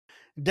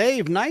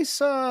Dave, nice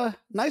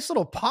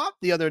little pop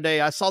the other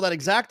day. I saw that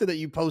exacta that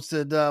you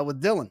posted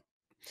with Dylan.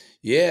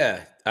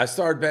 Yeah, I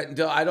started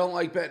betting. I don't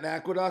like betting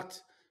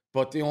Aqueduct,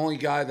 but the only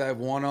guy that I've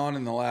won on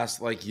in the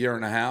last like year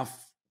and a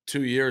half,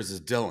 2 years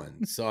is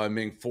Dylan. So I'm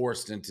being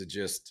forced into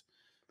just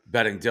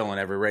betting Dylan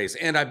every race.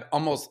 And I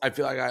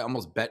feel like I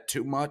almost bet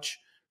too much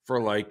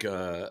for like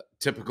a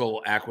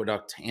typical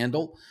Aqueduct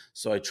handle.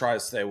 So I try to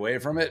stay away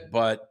from it,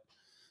 but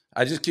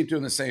I just keep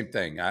doing the same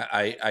thing.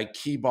 I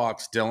key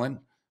box Dylan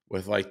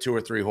with like two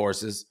or three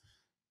horses,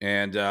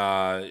 and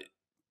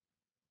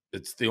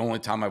it's the only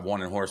time I've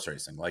won in horse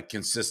racing, like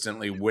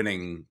consistently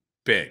winning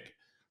big.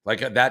 Like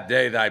that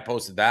day that I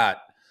posted that,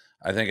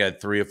 I think I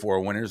had 3 or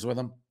 4 winners with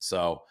him.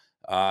 So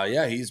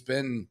yeah, he's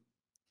been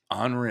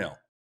unreal.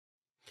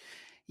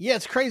 Yeah,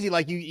 it's crazy.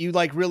 Like you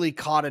like really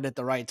caught it at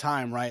the right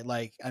time, right?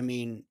 Like, I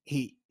mean,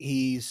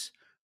 he's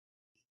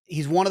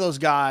one of those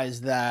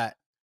guys that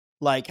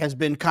like has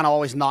been kind of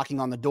always knocking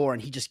on the door,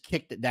 and he just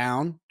kicked it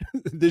down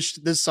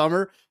this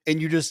summer,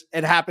 and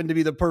it happened to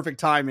be the perfect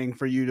timing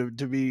for you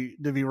to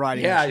be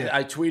riding Yeah, that ship.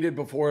 I tweeted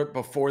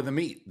before the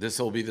meet. This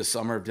will be the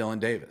summer of Dylan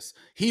Davis.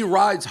 He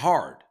rides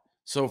hard.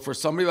 So for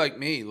somebody like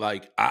me,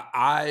 like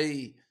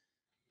I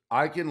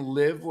can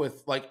live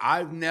with like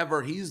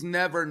he's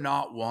never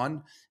not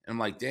won. And I'm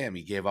like, damn,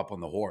 he gave up on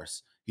the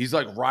horse. He's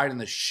like riding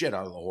the shit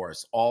out of the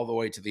horse all the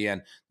way to the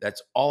end.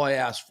 That's all I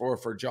asked for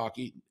a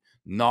jockey.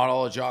 Not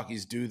all the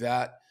jockeys do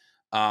that.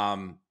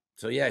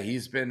 So yeah,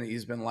 he's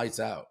been lights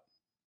out.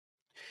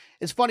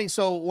 It's funny.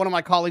 So one of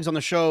my colleagues on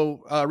the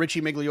show, Richie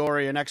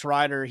Migliori, an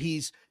ex-rider,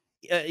 his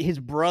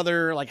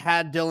brother like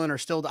had Dylan, or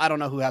still, I don't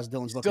know who has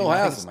Dylan's looking. Still I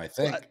think has him, I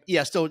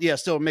think.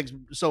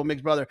 still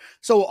Mig's brother.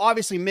 So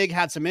obviously Mig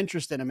had some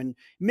interest in him, and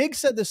Mig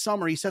said this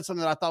summer, he said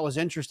something that I thought was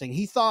interesting.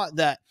 He thought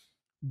that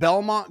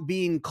Belmont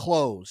being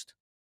closed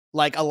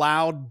like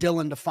allowed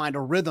Dylan to find a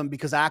rhythm,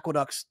 because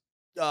Aqueduct's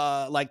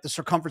like the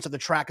circumference of the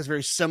track is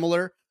very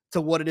similar to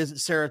what it is at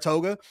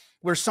Saratoga,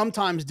 where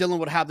sometimes Dylan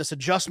would have this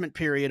adjustment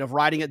period of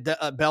riding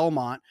at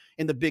Belmont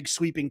in the big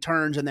sweeping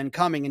turns and then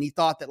coming. And he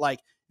thought that like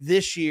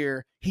this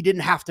year he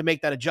didn't have to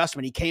make that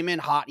adjustment. He came in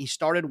hot, he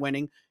started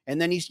winning, and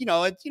then he's,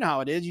 it's, you know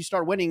how it is. You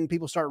start winning,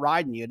 people start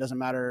riding you. It doesn't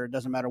matter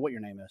what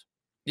your name is.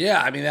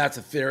 Yeah, I mean, that's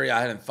a theory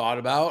I hadn't thought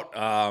about.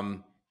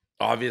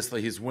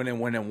 Obviously he's winning.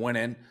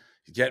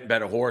 He's getting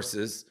better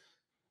horses.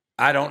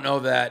 I don't know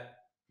that.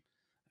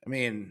 I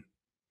mean,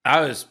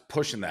 I was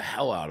pushing the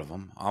hell out of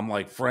him. I'm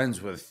like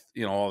friends with,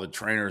 all the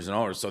trainers and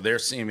owners. So they're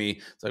seeing me.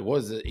 It's like, what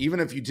is it? Even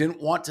if you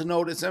didn't want to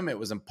notice him, it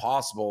was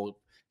impossible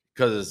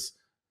because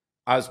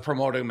I was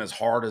promoting him as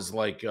hard as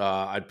like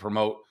I'd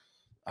promote,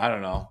 I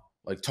don't know,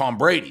 like Tom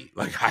Brady.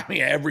 Like, I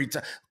mean, every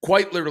time,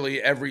 quite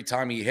literally every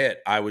time he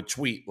hit, I would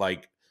tweet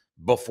like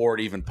before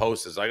it even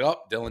posted, like, oh,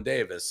 Dylan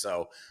Davis.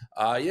 So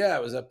yeah,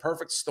 it was a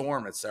perfect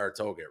storm at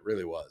Saratoga. It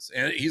really was.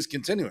 And he's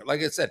continuing.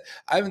 Like I said,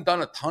 I haven't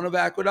done a ton of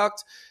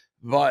Aqueduct,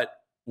 but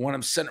when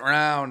I'm sitting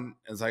around,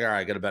 it's like, all right,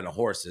 I got to bet on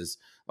horses.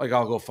 Like,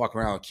 I'll go fuck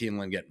around with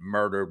Keeneland, get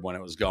murdered when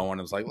it was going.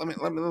 It was like, let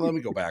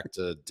me go back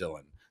to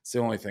Dylan. It's the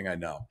only thing I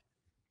know.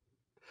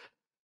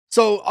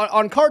 So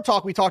on Card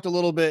Talk, we talked a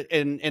little bit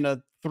in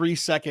a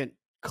 3-second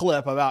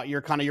clip about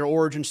your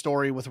origin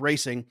story with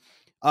racing.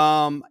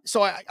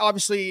 So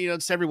obviously,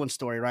 it's everyone's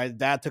story, right?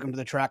 Dad took him to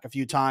the track a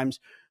few times,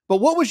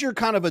 but what was your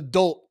kind of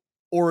adult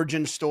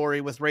origin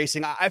story with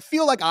racing? I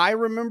feel like I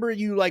remember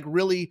you like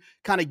really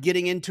kind of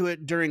getting into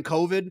it during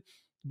COVID,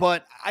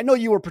 but I know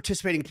you were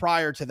participating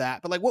prior to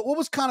that. But like, what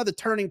was kind of the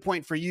turning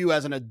point for you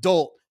as an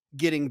adult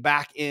getting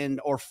back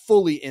in or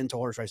fully into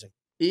horse racing?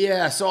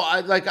 Yeah, so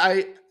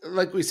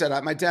like we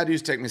said, my dad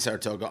used to take me to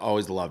Saratoga.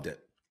 Always loved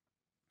it.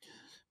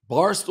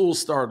 Barstool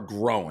started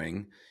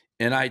growing,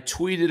 and I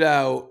tweeted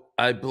out,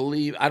 I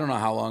believe, I don't know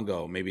how long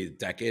ago, maybe a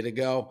decade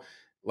ago,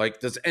 like,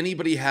 does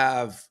anybody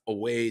have a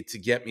way to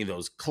get me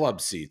those club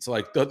seats,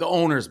 like the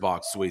owner's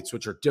box suites,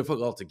 which are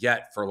difficult to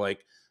get for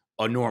like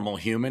a normal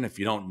human if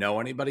you don't know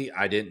anybody?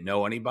 I didn't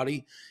know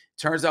anybody.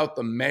 Turns out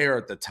the mayor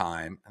at the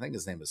time, I think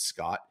his name was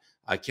Scott,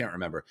 I can't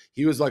remember.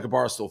 He was like a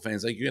Barstool fan.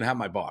 He's like, you can have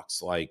my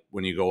box, like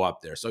when you go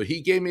up there. So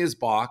he gave me his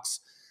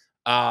box.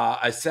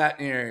 I sat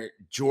near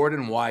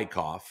Jordan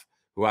Wyckoff,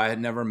 who I had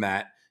never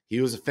met. He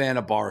was a fan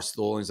of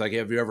Barstool. And he's like,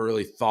 have you ever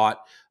really thought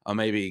of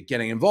maybe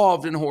getting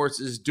involved in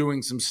horses,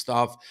 doing some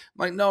stuff? I'm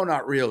like, no,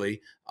 not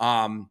really.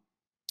 Well,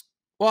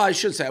 I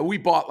should say we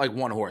bought like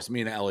one horse.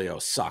 Me and Elio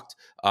sucked.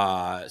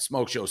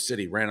 Smoke Show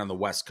City ran on the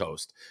West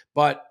Coast.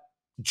 But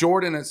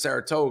Jordan at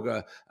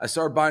Saratoga, I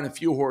started buying a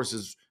few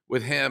horses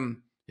with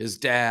him, his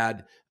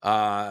dad,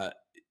 and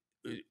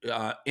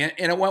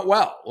it went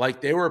well.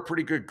 Like, they were a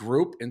pretty good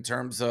group in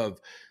terms of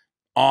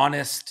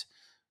honest,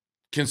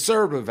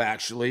 conservative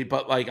actually,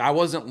 but like I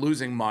wasn't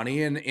losing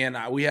money, and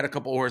we had a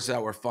couple horses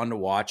that were fun to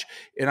watch,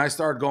 and I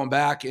started going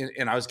back,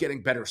 and I was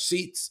getting better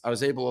seats. I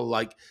was able to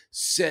like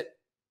sit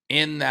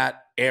in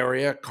that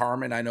area.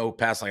 Carmen, I know,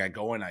 past, like I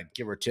go in, I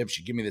give her tips.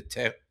 She give me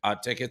the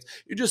tickets.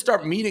 You just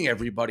start meeting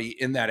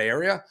everybody in that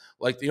area,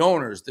 like the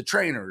owners, the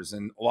trainers,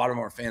 and a lot of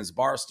them are fans of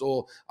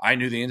Barstool. I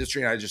knew the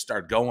industry, and I just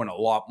started going a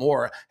lot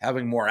more,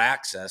 having more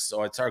access.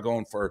 So I started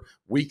going for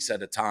weeks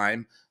at a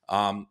time.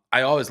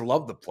 I always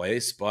loved the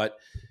place, but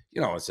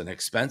it's an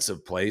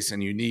expensive place,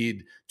 and you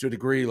need, to a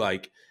degree,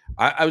 like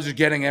I was just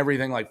getting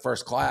everything like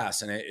first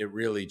class, and it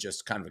really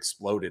just kind of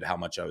exploded how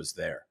much I was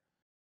there.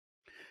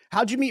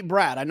 How'd you meet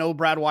Brad? I know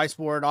Brad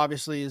Weisbord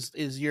obviously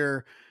is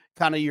your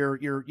kind of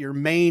your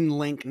main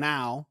link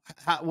now.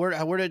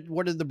 Where did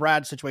the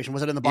Brad situation?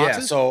 Was it in the Yeah.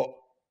 boxes? So,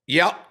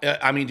 yeah.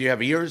 I mean, do you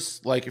have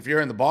ears? Like, if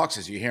you're in the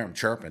boxes, you hear him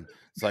chirping.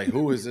 It's like,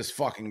 who is this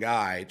fucking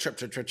guy? Chirp,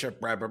 chirp, chirp,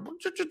 chirp, Brad, Brad,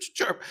 chirp, chirp, chirp,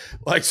 chirp.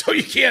 Like, so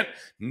you can't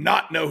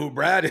not know who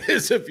Brad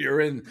is if you're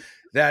in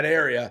that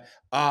area.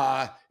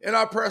 And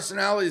our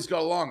personalities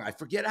go along. I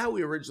forget how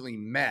we originally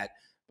met,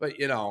 but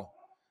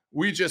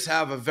we just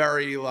have a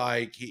very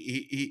like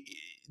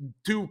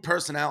two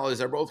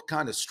personalities are both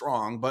kind of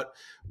strong, but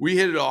we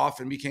hit it off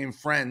and became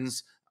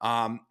friends.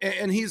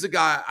 And he's a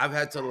guy I've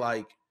had to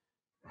like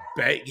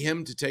beg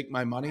him to take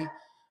my money.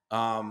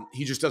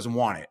 He just doesn't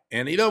want it.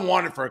 And he doesn't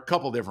want it for a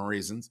couple different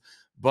reasons,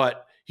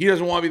 but he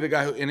doesn't want to be the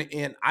guy who,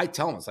 and I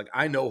tell him, it's like,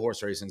 I know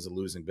horse racing is a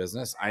losing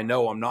business. I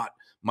know I'm not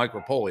Mike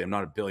Rapoli. I'm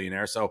not a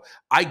billionaire. So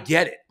I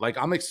get it. Like,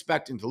 I'm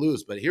expecting to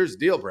lose, but here's the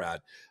deal, Brad.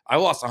 I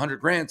lost 100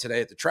 grand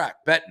today at the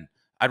track betting.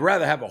 I'd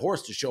rather have a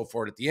horse to show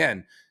for it at the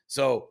end.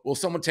 So will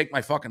someone take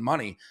my fucking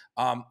money?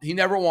 He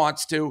never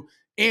wants to,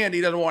 and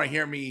he doesn't want to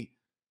hear me.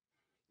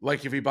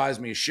 Like, if he buys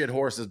me a shit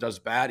horse that does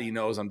bad, he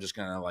knows I'm just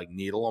gonna like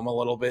needle him a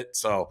little bit.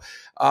 So,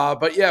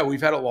 but yeah,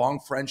 we've had a long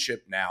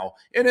friendship now.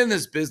 And in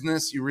this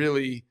business, you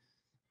really,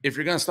 if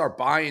you're gonna start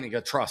buying, you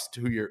gotta trust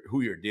who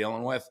you're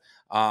dealing with.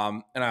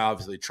 And I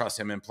obviously trust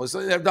him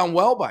implicitly. They've done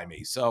well by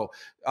me. So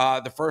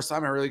the first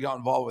time I really got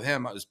involved with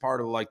him, I was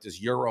part of like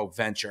this Euro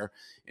venture,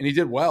 and he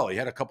did well. He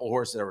had a couple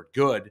horses that were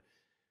good,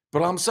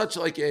 but I'm such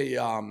like a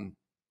I'm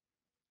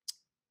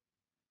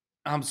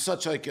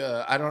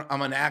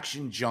an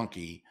action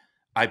junkie.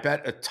 I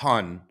bet a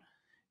ton,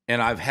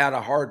 and I've had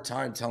a hard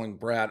time telling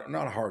Brad,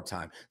 not a hard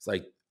time. It's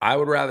like, I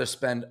would rather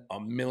spend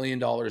 $1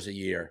 million a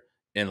year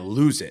and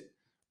lose it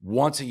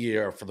once a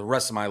year for the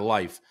rest of my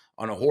life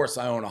on a horse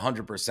I own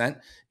 100%.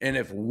 And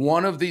if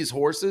one of these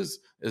horses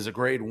is a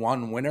grade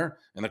 1 winner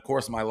in the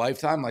course of my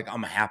lifetime, like,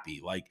 I'm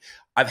happy. Like,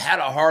 I've had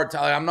a hard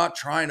time. I'm not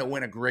trying to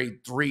win a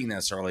grade 3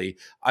 necessarily.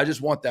 I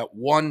just want that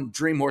one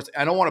dream horse.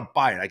 I don't want to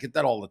buy it. I get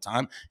that all the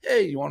time.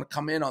 Hey, you want to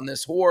come in on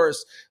this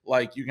horse?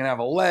 Like, you can have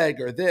a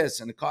leg or this,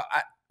 and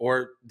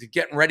or to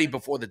getting ready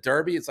before the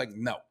Derby. It's like,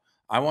 no,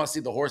 I want to see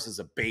the horse as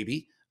a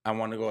baby. I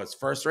want to go as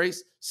first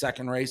race,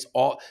 second race,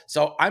 all.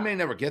 So I may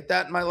never get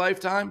that in my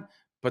lifetime,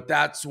 but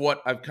that's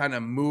what I've kind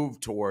of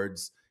moved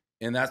towards.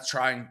 And that's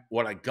trying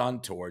what I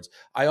gun towards.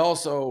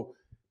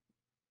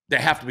 They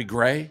have to be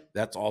gray.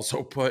 That's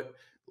also put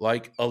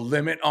like a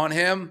limit on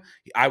him.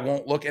 I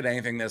won't look at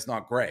anything that's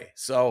not gray.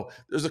 So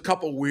there's a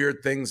couple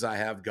weird things I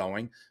have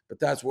going,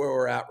 but that's where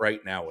we're at right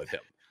now with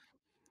him.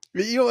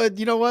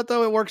 You know what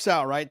though? It works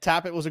out, right?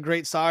 Tappet was a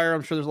great sire.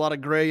 I'm sure there's a lot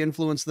of gray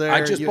influence there.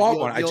 I just bought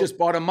one. I just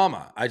bought a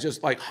mama. I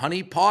just like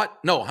honey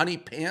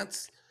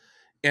pants.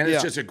 And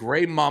it's just a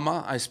gray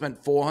mama. I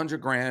spent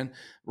 400 grand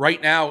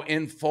right now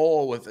in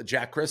full with a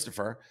Jack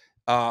Christopher.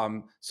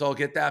 So I'll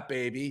get that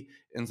baby.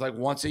 And it's like,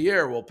 once a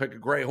year, we'll pick a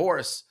gray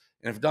horse.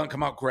 And if it doesn't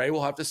come out gray,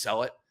 we'll have to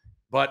sell it.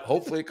 But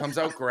hopefully it comes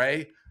out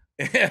gray.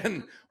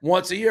 And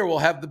once a year, we'll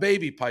have the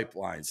baby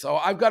pipeline. So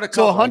I've got a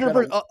couple.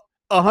 So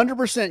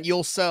 100%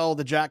 you'll sell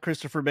the Jack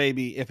Christopher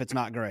baby if it's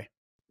not gray.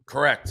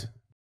 Correct.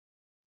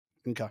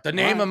 Okay. The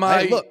name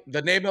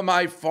of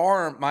my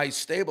farm, my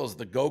stables,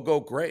 the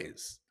Go-Go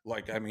Grays.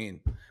 Like, I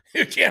mean,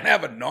 you can't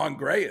have a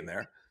non-gray in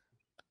there.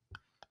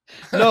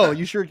 No,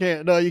 you sure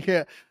can't. No, you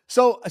can't.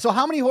 So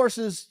how many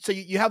horses? So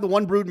you have the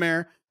one brood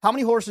mare. How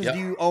many horses do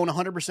you own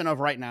 100% of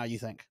right now, you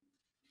think?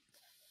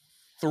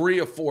 3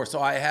 or 4.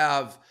 So I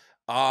have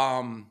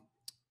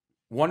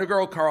Wonder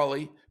Girl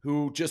Carly,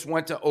 who just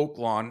went to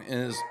Oaklawn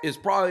and is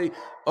probably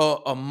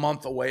a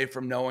month away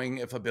from knowing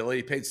if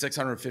Ability paid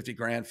 650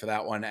 grand for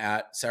that one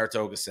at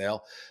Saratoga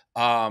sale.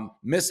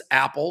 Miss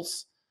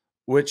Apples,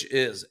 which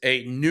is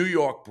a New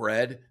York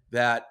bred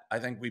that I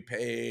think we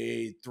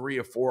paid 300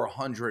 or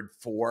 400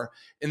 for.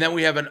 And then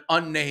we have an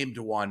unnamed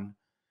one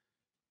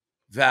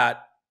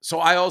so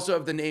I also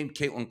have the name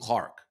Caitlin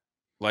Clark.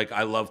 Like,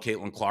 I love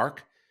Caitlin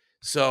Clark.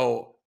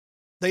 So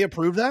they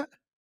approved that?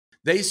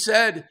 They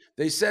said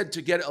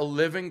to get a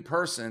living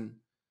person,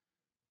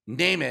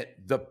 name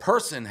it, the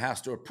person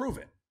has to approve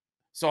it.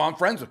 So I'm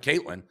friends with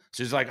Caitlin.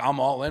 She's like, I'm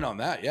all in on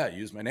that. Yeah,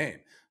 use my name.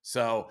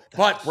 So,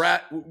 but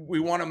Brad, we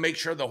want to make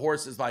sure the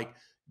horse is like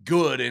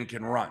good and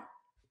can run.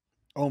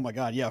 Oh my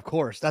God. Yeah, of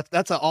course.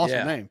 That's an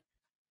awesome name.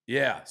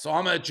 Yeah. So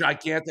I'm a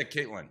gigantic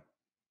Caitlin.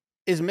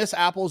 Is Miss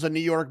Apples a New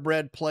York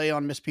bred play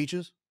on Miss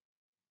Peaches?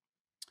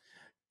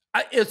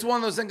 It's one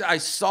of those things. I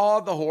saw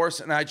the horse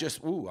and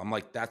I'm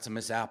like, that's a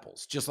Miss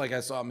Apples. Just like I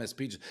saw Miss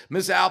Peaches.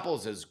 Miss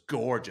Apples is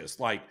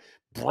gorgeous, like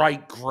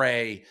bright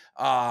gray,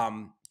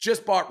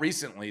 just bought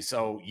recently,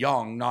 so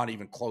young, not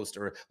even close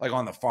to like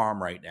on the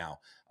farm right now.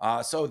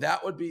 So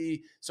that would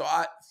be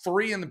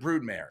three in the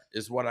broodmare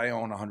is what I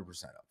own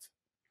 100%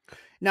 of.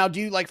 Now, do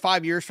you like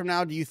 5 years from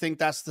now? Do you think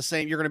that's the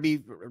same? You're going to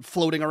be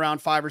floating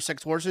around 5 or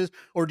 6 horses,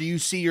 or do you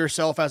see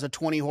yourself as a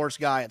 20 horse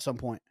guy at some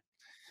point?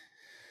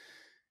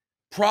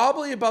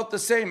 Probably about the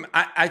same.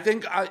 I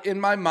think in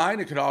my mind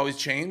it could always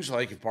change.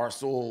 Like if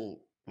Barstool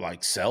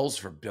like sells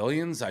for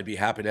billions, I'd be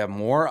happy to have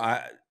more.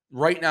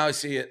 Right now I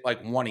see it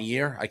like one a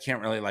year. I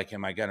can't really like,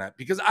 am I gonna,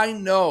 because I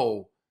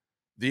know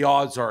the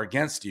odds are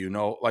against you.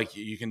 No, like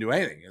you can do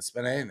anything, you can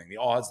spend anything. The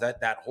odds that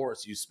that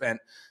horse you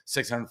spent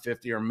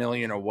 650 or a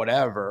million or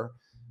whatever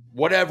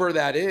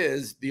that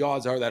is, the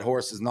odds are that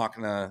horse is not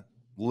gonna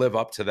live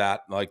up to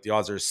that. Like the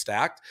odds are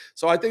stacked.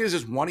 So I think it's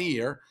just one a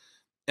year.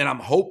 And I'm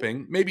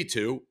hoping, maybe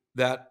two,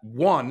 that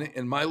one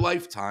in my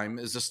lifetime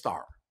is a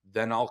star.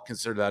 Then I'll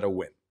consider that a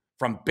win.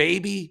 From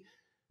baby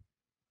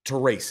to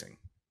racing.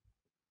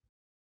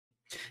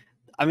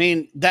 I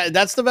mean,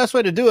 that's the best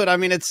way to do it. I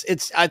mean,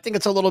 I think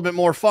it's a little bit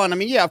more fun. I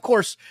mean, yeah, of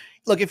course,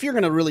 look, if you're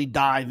going to really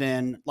dive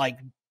in, like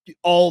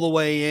all the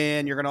way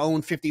in, you're going to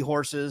own 50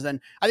 horses.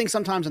 And I think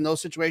sometimes in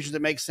those situations,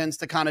 it makes sense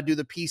to kind of do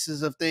the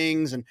pieces of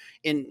things and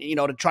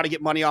to try to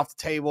get money off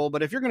the table.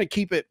 But if you're going to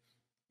keep it,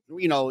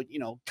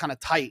 kind of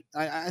tight,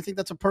 I think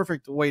that's a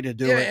perfect way to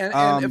do it.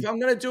 And if I'm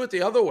going to do it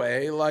the other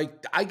way,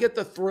 like I get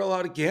the thrill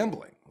out of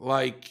gambling.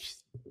 Like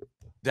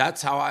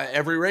that's how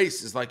every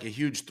race is like a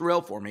huge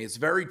thrill for me. It's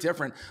very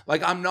different.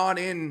 Like I'm not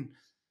in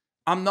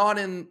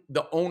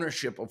the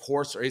ownership of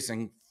horse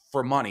racing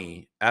for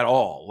money at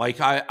all. Like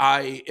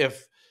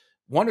if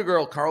Wonder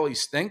Girl Carly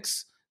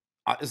stinks,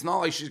 it's not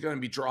like she's going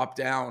to be dropped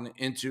down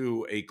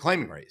into a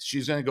claiming race.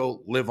 She's going to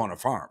go live on a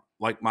farm.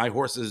 Like my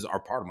horses are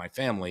part of my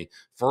family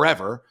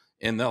forever,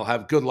 and they'll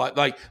have good life.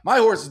 Like my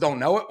horses don't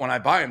know it when I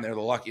buy them. They're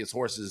the luckiest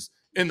horses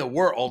in the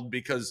world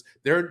because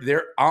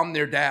I'm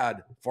their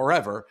dad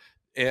forever,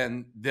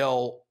 and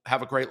they'll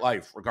have a great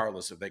life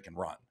regardless if they can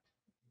run.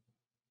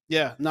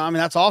 Yeah, no, I mean,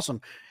 that's awesome.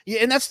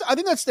 Yeah. And I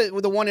think that's the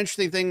one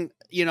interesting thing,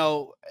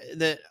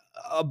 that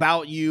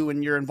about you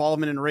and your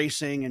involvement in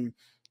racing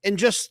and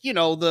just,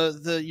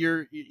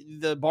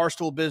 the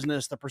Barstool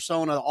business, the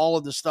persona, all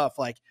of the stuff.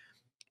 Like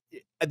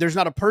there's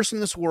not a person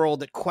in this world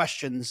that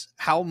questions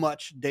how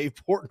much Dave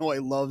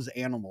Portnoy loves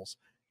animals.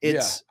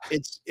 It's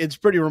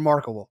pretty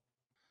remarkable.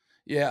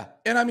 Yeah.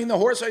 And I mean, the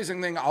horse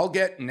racing thing, I'll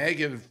get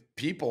negative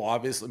people,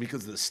 obviously,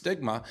 because of the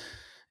stigma.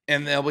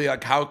 And they'll be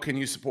like, how can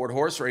you support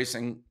horse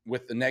racing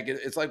with the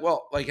negative? It's like,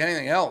 well, like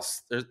anything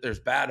else, there's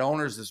bad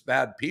owners, there's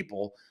bad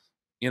people,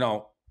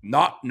 not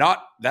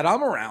that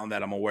I'm around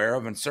that I'm aware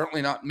of, and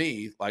certainly not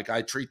me. Like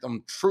I treat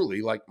them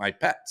truly like my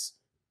pets.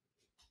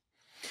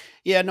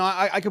 Yeah, no,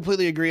 I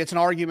completely agree. It's an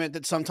argument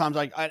that sometimes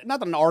not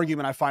that an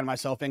argument I find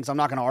myself in, because I'm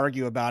not going to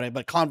argue about it,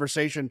 but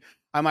conversation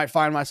I might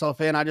find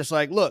myself in. I just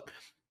like, look,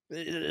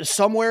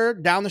 somewhere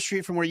down the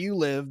street from where you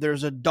live,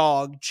 there's a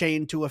dog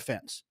chained to a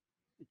fence.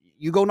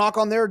 You go knock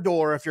on their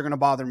door if you're going to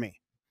bother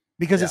me,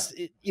 because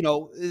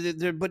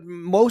but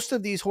most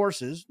of these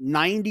horses,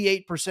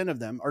 98% of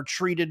them are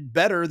treated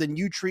better than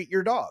you treat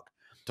your dog.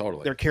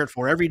 Totally. They're cared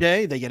for every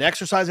day. They get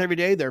exercise every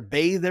day. They're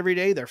bathed every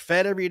day. They're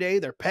fed every day.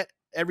 They're pet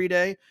every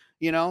day.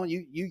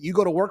 You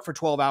go to work for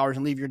 12 hours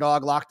and leave your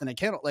dog locked in a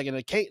kennel, like in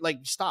a cage, like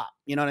stop.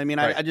 You know what I mean?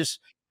 Right. Like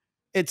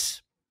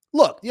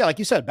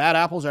you said, bad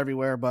apples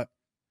everywhere, but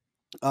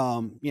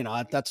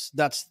that's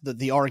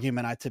the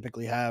argument I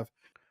typically have.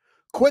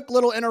 Quick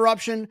little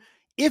interruption.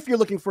 If you're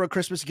looking for a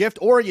Christmas gift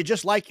or you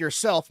just like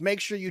yourself, make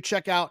sure you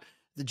check out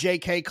the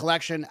JK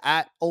collection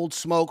at Old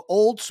Smoke,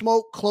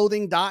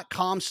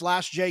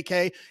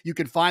 oldsmokeclothing.com/JK. You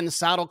can find the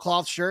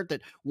saddlecloth shirt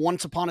that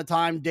once upon a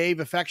time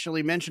Dave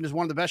affectionately mentioned is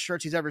one of the best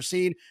shirts he's ever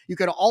seen. You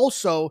can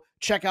also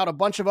check out a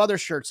bunch of other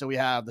shirts that we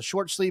have, the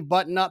short sleeve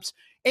button-ups,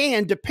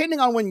 and depending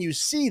on when you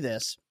see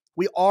this,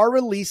 we are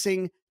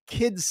releasing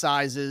kids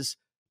sizes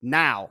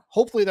now.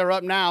 Hopefully they're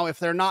up now. If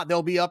they're not,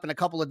 they'll be up in a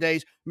couple of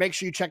days. Make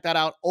sure you check that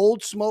out.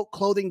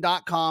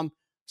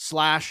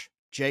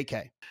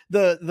 oldsmokeclothing.com/JK.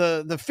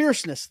 The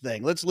fierceness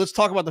thing. Let's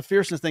talk about the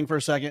fierceness thing for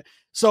a second.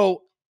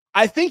 So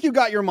I think you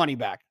got your money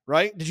back,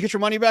 right? Did you get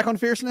your money back on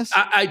fierceness?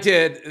 I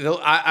did.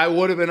 I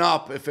would have been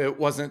up if it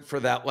wasn't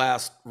for that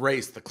last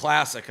race, the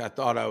Classic. I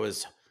thought I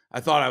was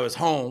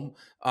home.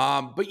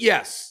 But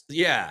yes,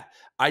 yeah,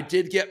 I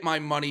did get my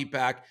money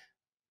back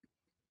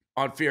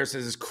on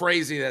Fierceness. It's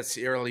crazy that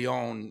Sierra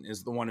Leone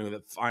is the one who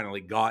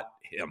finally got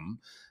him.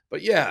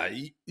 But yeah.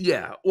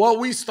 Well,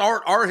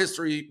 our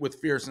history with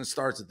Fierceness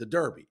starts at the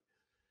Derby.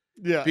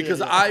 Yeah. Because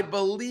I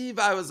believe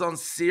I was on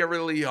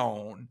Sierra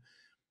Leone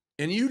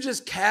and you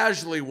just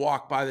casually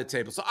walked by the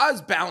table. So I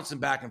was bouncing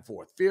back and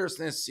forth.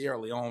 Fierceness, Sierra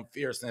Leone,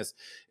 Fierceness.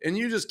 And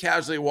you just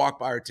casually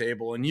walked by our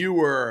table and you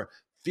were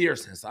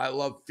Fierceness. I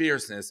love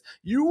Fierceness.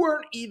 You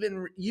weren't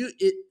even,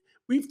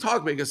 we've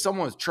talked about it because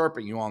someone was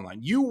chirping you online.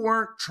 You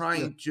weren't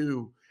trying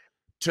to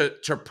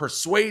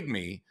persuade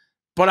me,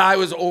 but I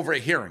was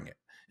overhearing it.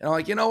 And I'm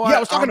like, you know what? Yeah, I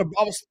was talking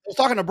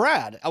to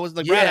Brad. I was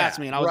like, Brad asked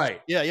me, and I was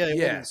right.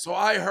 Yeah. So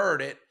I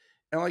heard it,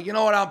 and I'm like, you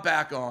know what? I'm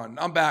back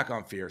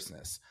on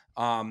Fierceness.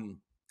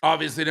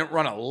 Obviously didn't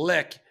run a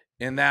lick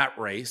in that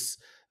race.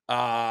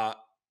 And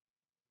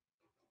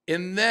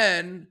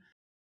then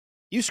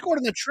You scored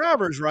in the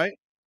Travers, right?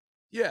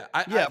 yeah,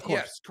 Yeah, of course.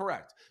 yes,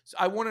 correct. So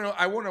I wouldn't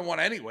have won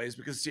anyways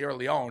because Sierra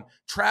Leone.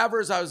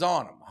 Travers, I was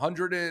on him.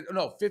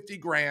 50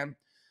 grand.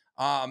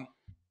 Um,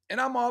 and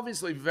I'm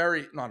obviously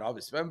not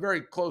obviously, I'm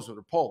very close with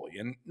Rapoli.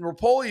 And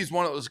Rapoli is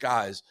one of those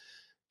guys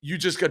you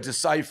just got to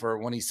decipher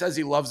when he says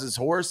he loves his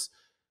horse.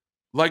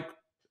 Like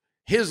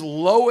his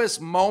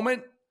lowest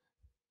moment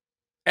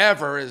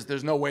ever is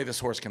there's no way this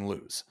horse can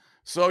lose.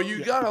 So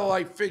you got to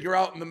like figure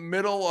out in the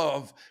middle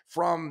of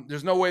from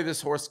there's no way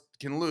this horse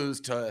can lose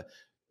to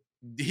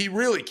he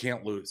really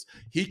can't lose.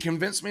 He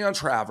convinced me on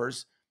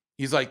Travers.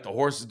 He's like, the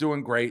horse is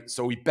doing great.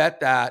 So we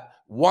bet that,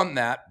 won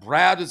that.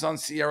 Brad is on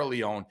Sierra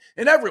Leone.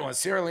 And everyone's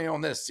Sierra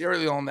Leone this, Sierra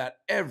Leone that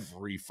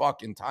every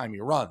fucking time he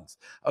runs.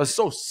 I was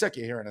so sick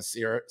of hearing a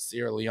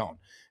Sierra Leone.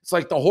 It's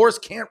like the horse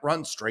can't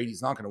run straight.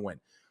 He's not going to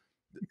win.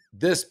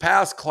 This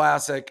past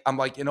classic, I'm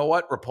like, you know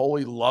what?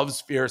 Rapoli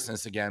loves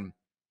fierceness again.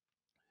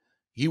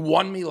 He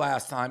won me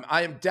last time.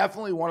 I am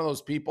definitely one of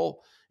those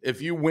people.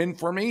 If you win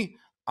for me,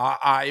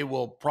 I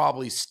will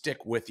probably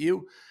stick with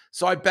you.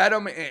 So I bet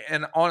him.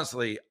 And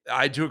honestly,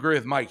 I do agree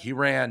with Mike. He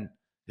ran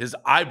his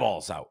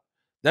eyeballs out.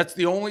 That's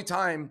the only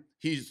time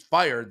he's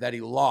fired that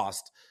he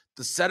lost.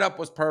 The setup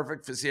was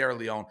perfect for Sierra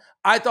Leone.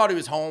 I thought he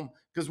was home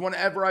because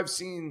whenever I've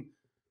seen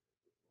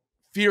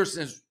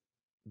fierceness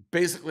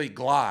basically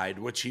glide,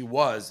 which he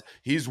was,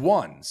 he's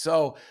won.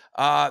 So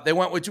they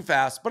went way too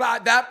fast, but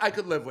I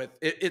could live with.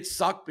 It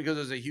sucked because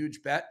it was a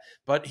huge bet,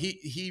 but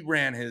he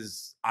ran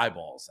his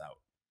eyeballs out.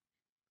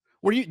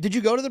 Did you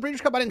go to the Breeders'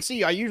 Cup? I didn't see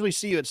you. I usually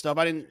see you at stuff.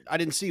 I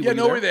didn't see you. Yeah,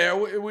 no, we're there.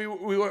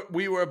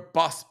 We were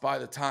bust by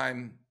the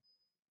time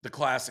the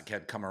classic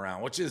had come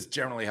around, which is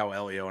generally how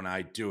Elio and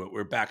I do it.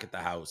 We're back at the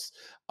house.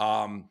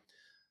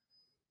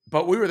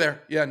 But we were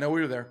there. Yeah, no, we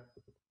were there.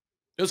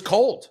 It was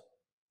cold.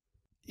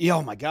 Yeah,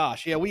 oh my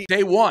gosh. Yeah,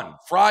 day one,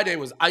 Friday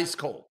was ice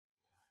cold.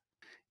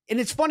 And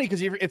it's funny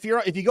because if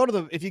you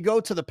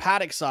go to the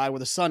paddock side where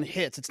the sun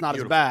hits, it's not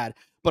Beautiful. As bad.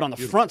 But on the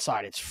Beautiful. Front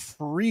side, it's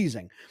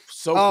freezing.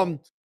 So cold.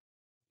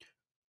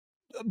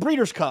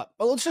 Breeders' Cup.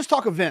 Well, let's just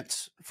talk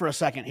events for a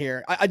second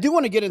here. I do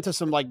want to get into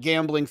some like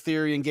gambling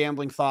theory and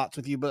gambling thoughts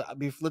with you, but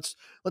let's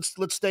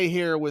stay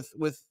here with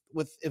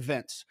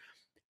events.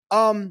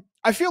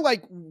 I feel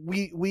like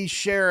we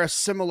share a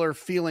similar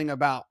feeling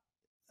about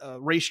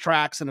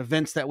racetracks and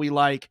events that we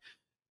like.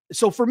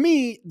 So for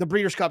me, the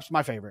Breeders' Cup's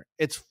my favorite.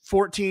 It's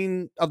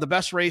 14 of the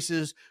best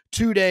races,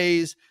 2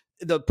 days.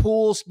 The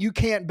pools, you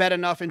can't bet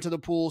enough into the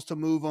pools to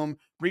move them.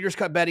 Breeders'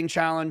 Cup betting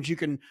challenge, you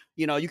can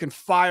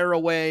fire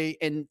away,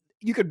 and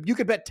you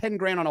could bet 10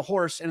 grand on a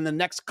horse, and in the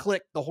next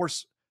click, the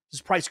horse's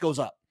price goes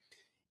up.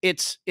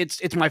 It's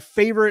my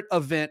favorite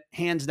event,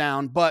 hands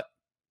down. But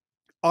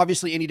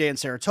obviously, any day in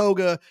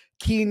Saratoga,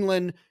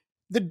 Keeneland.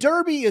 The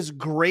Derby is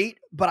great,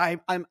 but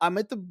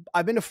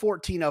I've been to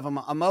 14 of them.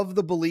 I'm of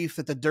the belief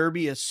that the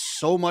Derby is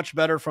so much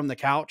better from the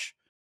couch.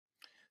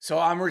 So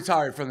I'm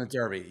retired from the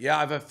Derby. Yeah,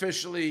 I've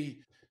officially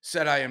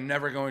said I am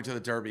never going to the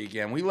Derby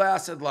again. We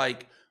lasted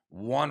like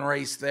one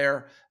race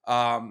there.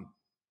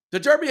 The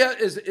Derby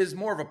is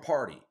more of a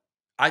party.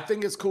 I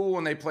think it's cool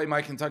when they play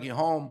my Kentucky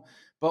home,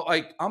 but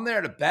like I'm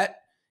there to bet,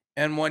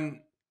 and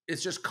when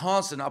it's just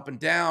constant up and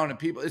down and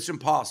people, it's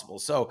impossible.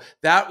 So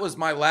that was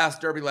my last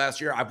Derby last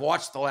year. I've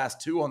watched the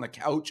last two on the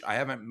couch. I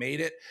haven't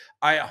made it.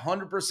 I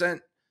 100%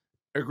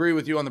 agree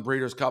with you on the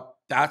Breeders' Cup.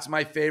 That's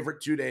my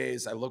favorite 2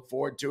 days. I look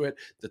forward to it.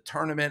 The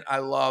tournament I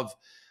love.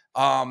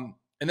 And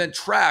then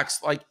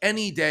tracks, like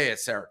any day at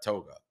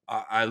Saratoga,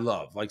 I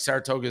love. Like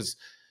Saratoga's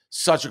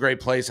such a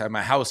great place. I have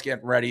my house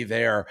getting ready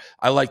there.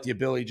 I like the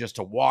ability just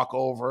to walk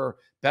over,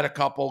 bet a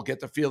couple, get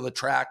the feel of the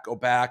track, go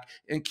back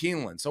in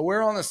Keeneland. So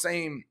we're on the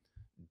same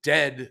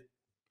dead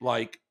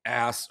like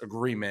ass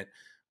agreement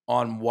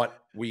on what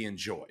we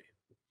enjoy.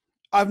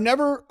 I've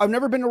never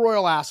been to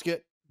Royal Ascot,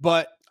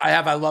 but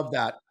I love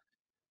that.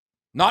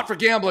 Not for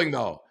gambling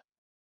though.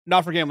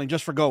 Not for gambling,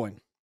 just for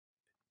going.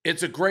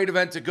 It's a great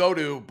event to go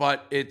to,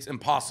 but it's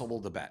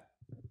impossible to bet.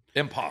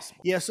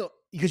 Impossible. Yeah, so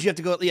because you have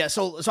to go. Yeah,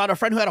 so I had a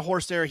friend who had a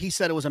horse there. He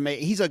said it was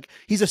amazing.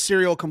 He's a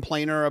serial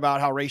complainer about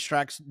how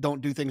racetracks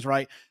don't do things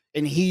right,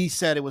 and he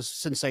said it was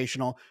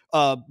sensational.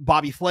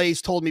 Bobby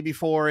Flays told me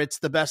before it's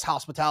the best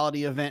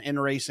hospitality event in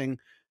racing.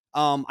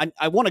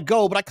 I want to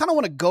go, but I kind of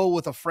want to go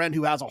with a friend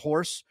who has a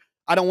horse.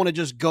 I don't want to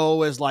just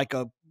go as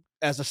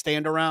a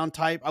stand around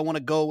type. I want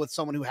to go with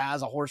someone who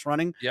has a horse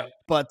running. Yeah.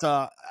 But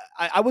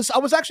I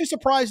was actually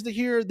surprised to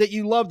hear that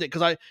you loved it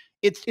because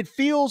it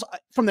feels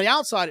from the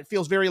outside it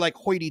feels very like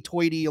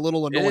hoity-toity, a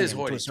little annoying. It is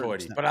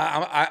hoity-toity, but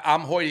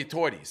I'm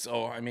hoity-toity,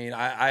 so I mean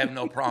I have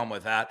no problem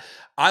with that.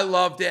 I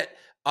loved it.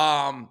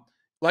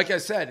 Like I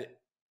said,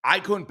 I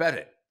couldn't bet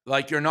it.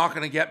 Like you're not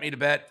going to get me to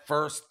bet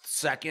first,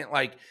 second.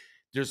 Like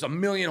there's a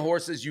million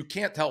horses, you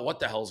can't tell what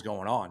the hell's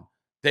going on.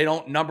 They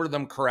don't number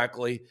them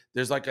correctly.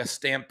 There's like a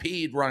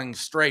stampede running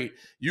straight.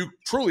 You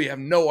truly have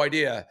no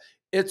idea.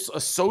 It's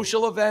a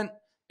social event.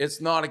 It's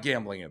not a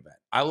gambling event.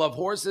 I love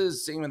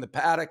horses, seeing them in the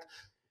paddock.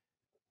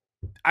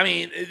 I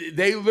mean,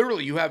 they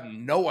literally, you have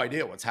no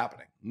idea what's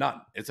happening.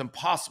 None. It's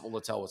impossible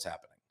to tell what's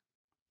happening.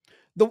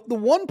 The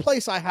one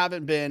place I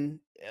haven't been,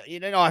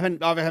 I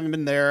haven't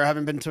been there. I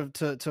haven't been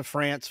to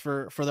France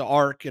for the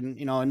Arc, and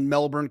in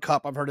Melbourne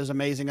Cup, I've heard is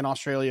amazing in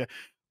Australia.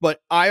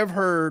 But I have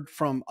heard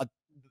from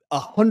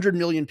 100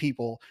 million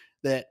people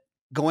that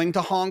going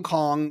to Hong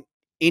Kong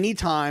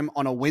anytime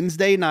on a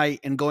Wednesday night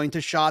and going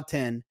to Sha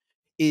Tin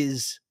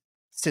is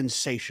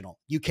sensational.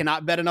 You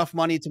cannot bet enough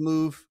money to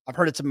move. I've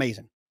heard it's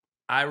amazing.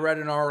 I read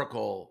an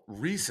article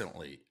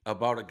recently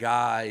about a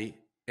guy,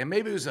 and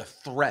maybe it was a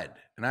thread,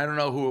 and I don't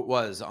know who it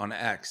was on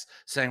X,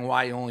 saying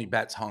why he only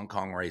bets Hong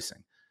Kong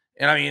racing.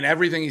 And I mean,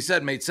 everything he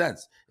said made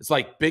sense. It's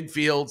like big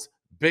fields,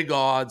 big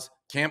odds,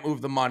 can't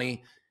move the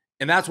money.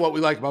 And that's what we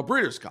like about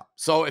Breeders' Cup.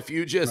 So if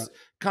you just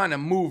kind of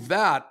move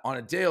that on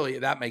a daily,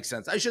 that makes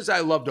sense. I should say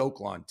I loved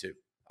Oakland too.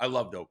 I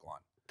loved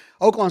Oakland.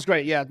 Oakland's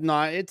great. Yeah,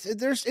 no,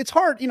 it's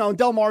hard.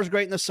 Del Mar's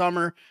great in the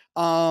summer.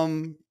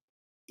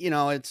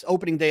 It's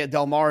opening day at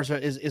Del Mar's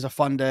is a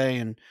fun day,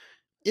 and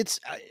it's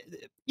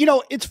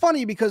it's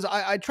funny because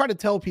I try to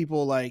tell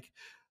people, like,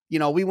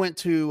 we went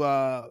to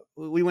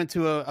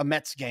a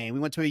Mets game, we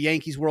went to a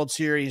Yankees World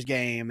Series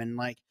game, and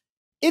like,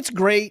 it's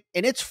great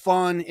and it's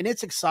fun and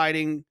it's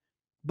exciting,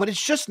 but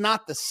it's just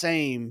not the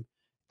same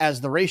as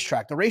the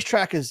racetrack. The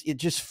racetrack it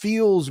just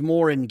feels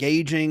more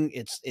engaging.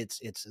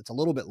 It's a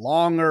little bit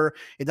longer.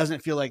 It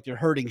doesn't feel like you're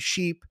herding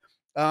sheep.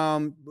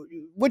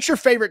 What's your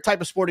favorite type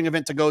of sporting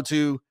event to go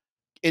to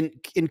in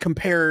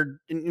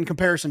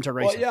comparison to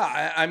racing? Well,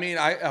 yeah, I mean,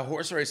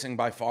 horse racing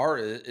by far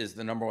is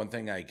the number one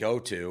thing I go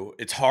to.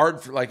 It's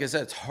hard for, like I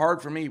said, it's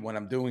hard for me when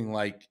I'm doing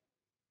like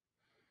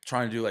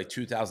trying to do like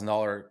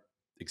 $2,000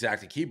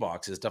 exacta key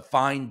boxes to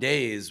find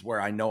days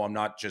where I know I'm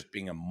not just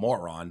being a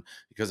moron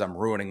because I'm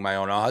ruining my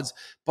own odds.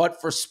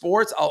 But for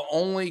sports, I'll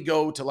only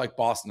go to like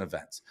Boston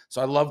events.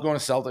 So I love going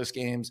to Celtics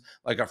games.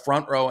 Like a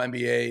front row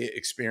NBA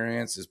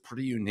experience is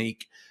pretty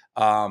unique.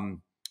 Yeah,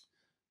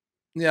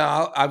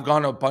 I've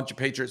gone to a bunch of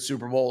Patriots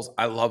Super Bowls.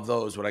 I love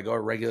those. Would I go to a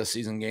regular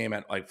season game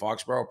at like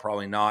Foxborough?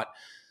 Probably not.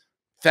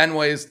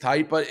 Fenway is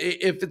tight, but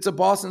if it's a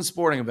Boston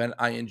sporting event,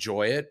 I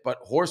enjoy it. But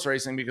horse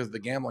racing, because of the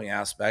gambling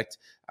aspect,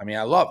 I mean,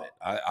 I love it.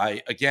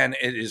 I again,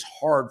 it is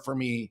hard for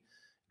me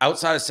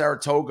outside of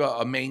Saratoga,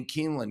 a Maine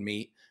Keeneland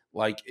meet.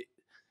 Like,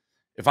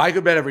 if I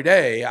could bet every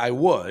day, I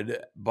would,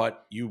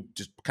 but you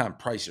just kind of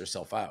price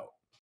yourself out.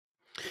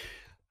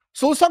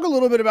 So let's talk a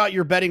little bit about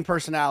your betting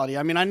personality.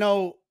 I mean, I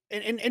know,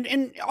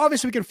 and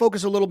obviously we can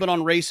focus a little bit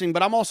on racing,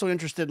 but I'm also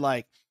interested,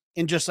 like,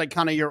 in just like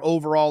kind of your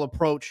overall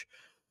approach.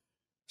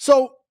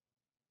 So,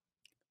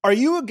 are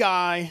you a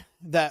guy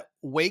that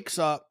wakes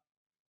up,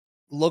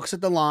 looks at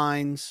the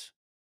lines,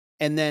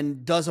 and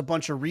then does a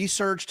bunch of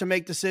research to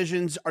make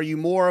decisions? Are you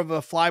more of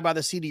a fly by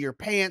the seat of your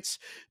pants?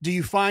 Do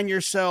you find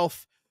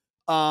yourself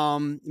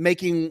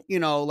making,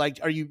 like,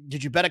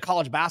 did you bet a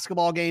college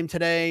basketball game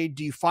today?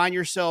 Do you find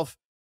yourself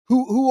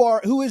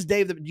who is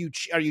Dave that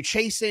are you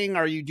chasing?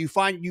 Do you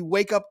find you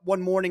wake up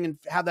one morning and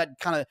have that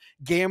kind of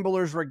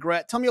gambler's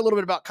regret? Tell me a little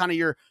bit about kind of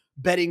your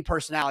betting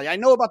personality. I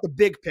know about the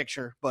big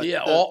picture, but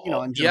yeah,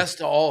 yes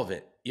to all of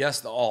it.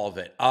 Yes to all of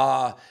it.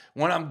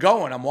 When I'm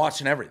going, I'm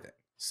watching everything.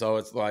 So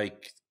it's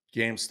like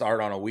games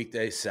start on a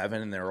weekday 7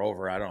 and they're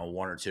over, I don't know,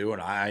 1 or 2,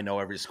 and I know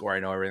every score.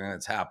 I know everything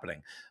that's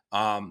happening.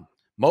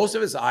 Most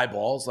of it's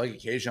eyeballs. Like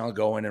occasionally I'll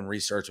go in and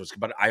research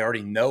but I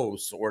already know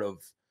sort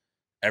of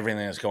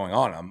everything that's going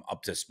on. I'm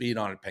up to speed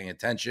on it, paying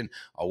attention.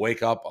 I'll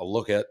wake up, I'll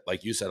look at,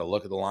 like you said, I'll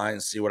look at the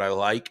lines, see what I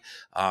like.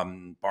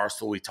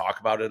 Barstool, we talk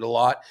about it a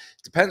lot.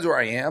 Depends where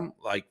I am.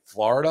 Like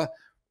Florida,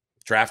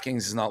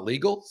 DraftKings is not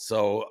legal,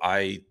 so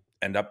I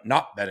end up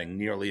not betting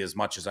nearly as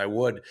much as I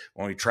would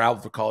when we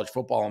travel for college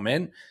football. I'm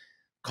in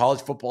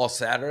college football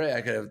Saturday.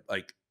 I could have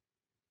like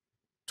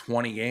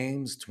 20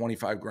 games,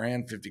 25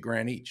 grand, 50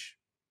 grand each.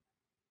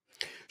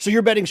 So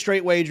you're betting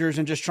straight wagers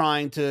and just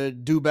trying to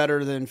do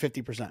better than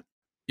 50%.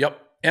 Yep.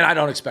 And I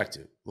don't expect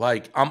to.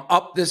 Like, I'm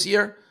up this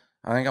year.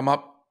 I think I'm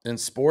up in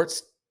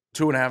sports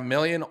 2.5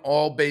 million,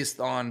 all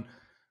based on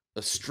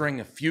a string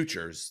of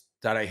futures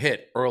that I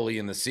hit early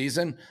in the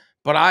season.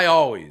 But I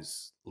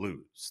always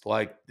lose.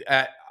 Like,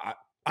 I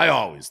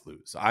always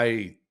lose.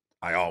 I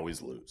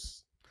always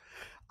lose.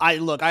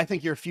 I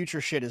think your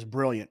future shit is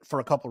brilliant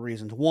for a couple of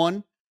reasons.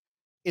 One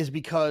is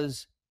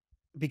because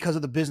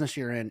of the business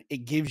you're in,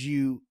 it gives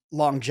you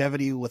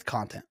longevity with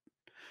content.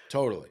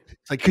 Totally.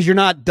 It's like, because you're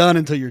not done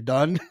until you're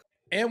done.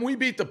 And we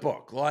beat the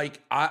book.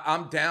 Like,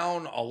 I'm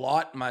down a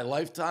lot in my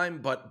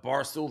lifetime, but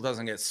Barstool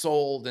doesn't get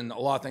sold, and a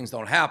lot of things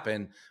don't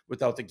happen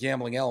without the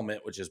gambling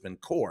element, which has been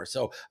core.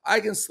 So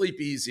I can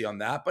sleep easy on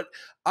that. But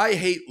I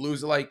hate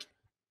losing. Like,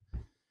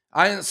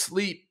 I didn't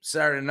sleep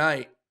Saturday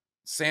night.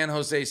 San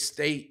Jose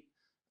State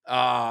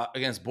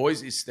against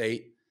Boise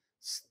State.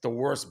 It's the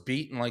worst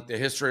beat in like the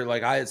history.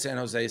 Like, I had San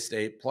Jose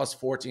State plus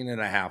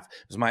 14.5. It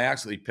was my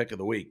actually pick of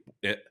the week.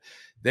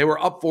 They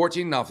were up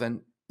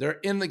 14-0. They're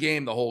in the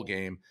game the whole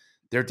game.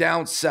 They're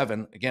down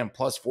 7, again,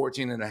 plus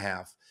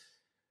 14.5.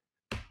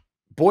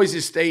 Boise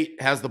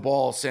State has the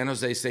ball. San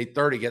Jose State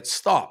 30 gets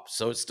stopped.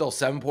 So it's still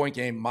 7-point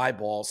game. My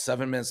ball,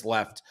 7 minutes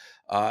left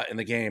in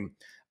the game.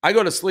 I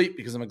go to sleep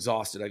because I'm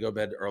exhausted. I go to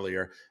bed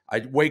earlier.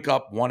 I wake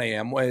up 1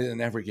 a.m.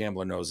 And every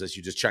gambler knows this.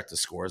 You just check the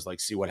scores, like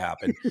see what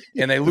happened.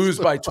 And they lose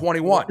by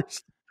 21.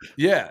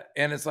 Yeah.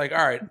 And it's like,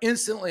 all right,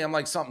 instantly I'm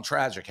like, something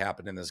tragic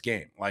happened in this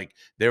game. Like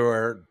they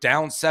were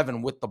down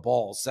 7 with the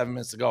ball, 7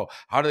 minutes to go.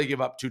 How do they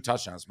give up 2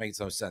 touchdowns? Makes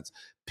no sense.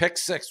 Pick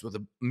 6 with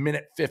a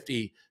minute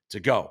 50 to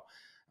go.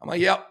 I'm like,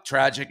 yep,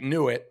 tragic,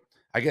 knew it.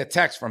 I get a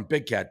text from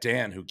Big Cat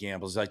Dan, who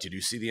gambles. He's like, did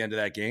you see the end of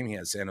that game? He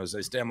had San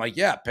Jose State. I'm like,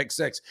 yeah, pick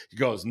 6. He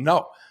goes,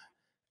 no.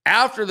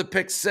 After the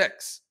pick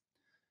 6,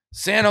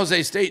 San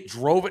Jose State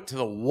drove it to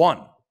the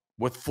 1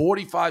 with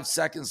 45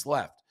 seconds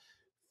left.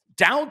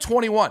 Down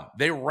 21.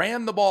 They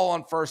ran the ball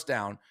on first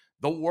down.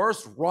 The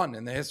worst run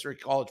in the history of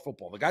college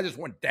football. The guy just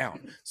went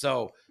down.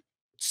 So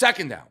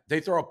second down, they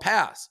throw a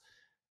pass.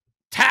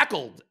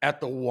 Tackled at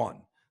the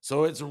 1.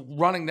 So it's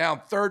running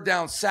down, third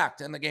down,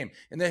 sacked in the game.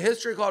 In the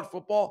history of college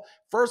football,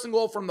 first and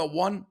goal from the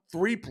 1,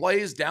 3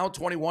 plays, down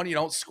 21. You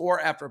don't score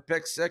after a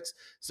pick 6.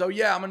 So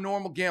yeah, I'm a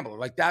normal gambler.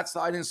 Like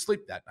I didn't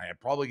sleep that night. I'd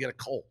probably get a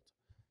cold.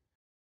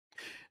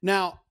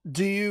 Now,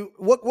 do you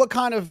what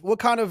kind of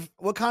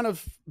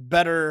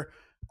better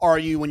are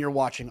you when you're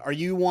watching? Are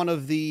you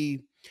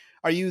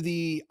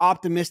the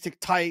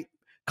optimistic type,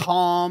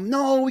 calm?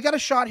 No, we got a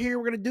shot here.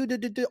 We're gonna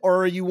do.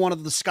 Or are you one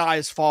of the sky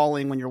is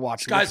falling when you're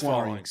watching? Sky's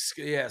falling.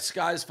 Yeah,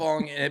 sky's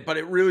falling. But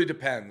it really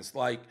depends.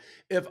 Like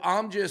if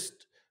I'm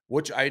just,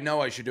 which I know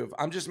I should do, if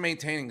I'm just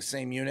maintaining the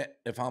same unit,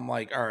 if I'm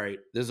like, all right,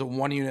 there's a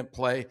 1 unit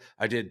play,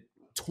 I did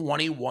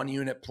 21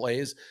 unit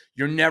plays,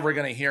 you're never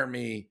going to hear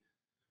me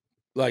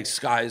like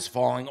sky is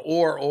falling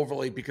or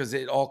overly, because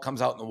it all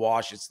comes out in the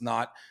wash. It's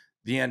not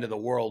the end of the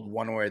world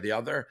one way or the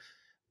other.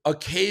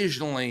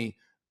 Occasionally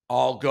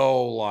I'll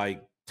go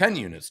like 10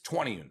 units,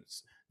 20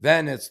 units.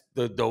 Then it's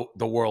the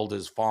world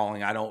is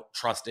falling. I don't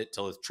trust it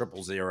till it's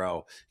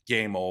 0-0,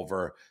 game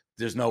over.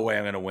 There's no way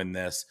I'm going to win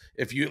this.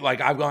 If you like,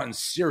 I've gotten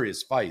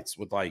serious fights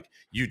with like,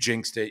 you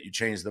jinxed it, you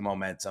changed the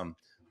momentum.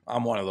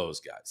 I'm one of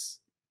those guys.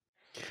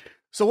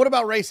 So what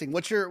about racing?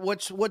 What's your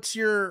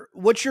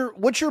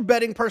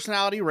betting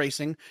personality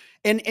racing?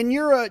 And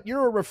you're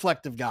a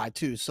reflective guy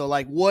too. So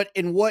like what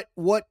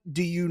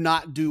do you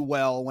not do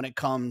well when it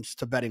comes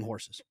to betting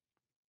horses?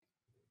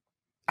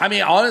 I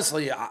mean,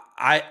 honestly,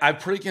 I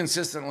pretty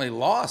consistently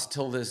lost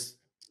till this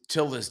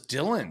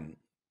Dylan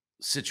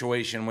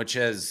situation, which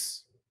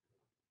has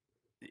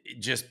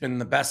just been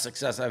the best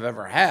success I've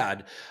ever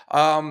had.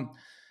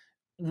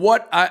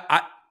 What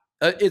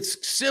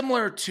it's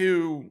similar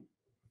to,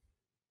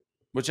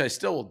 which I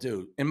still will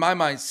do in my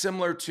mind,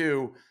 similar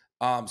to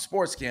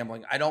sports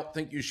gambling. I don't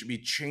think you should be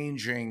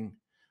changing.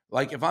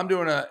 Like if I'm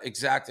doing an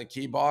exacta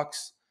key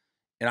box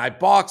and I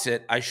box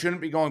it, I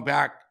shouldn't be going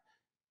back.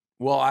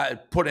 Well, I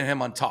putting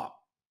him on top,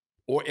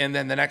 and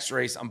then the next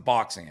race I'm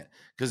boxing it,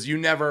 because you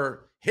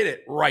never hit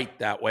it right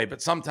that way.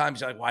 But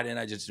sometimes you're like, why didn't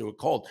I just do it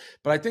cold?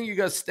 But I think you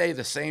got to stay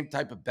the same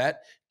type of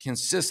bet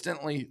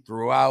consistently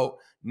throughout,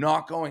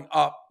 not going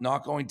up,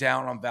 not going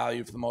down on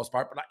value for the most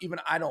part. But even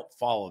I don't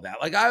follow that.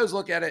 Like I always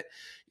look at it,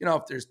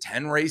 if there's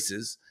 10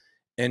 races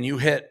and you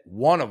hit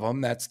one of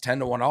them, that's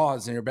 10-1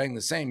 odds, and you're betting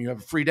the same, you have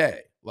a free day.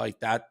 Like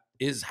that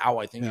is how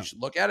I think you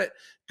should look at it.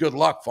 Good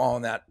luck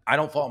following that. I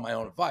don't follow my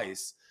own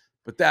advice,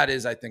 but that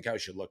is, I think, how you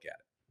should look at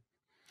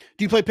it.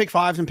 Do you play pick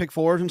 5s and pick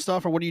 4s and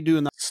stuff, or what do you do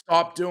in that?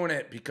 Stop doing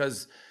it,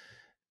 because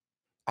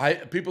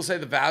people say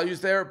the value's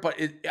there, but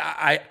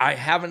I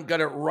haven't got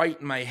it right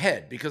in my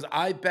head, because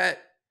I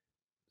bet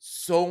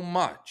so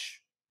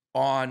much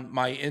on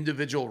my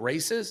individual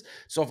races.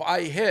 So if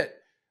I hit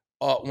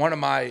one of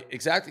my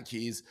exacta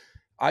keys,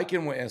 I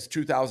can win as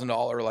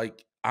 $2,000.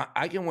 Like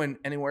I can win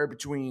anywhere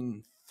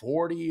between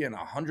 40 and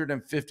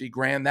 150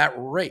 grand that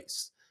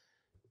race.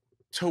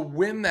 To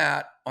win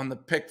that on the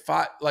pick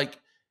 5, like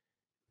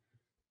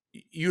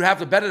you have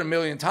to bet it 1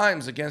 million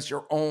times against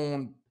your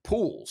own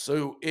pool.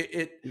 So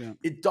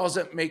it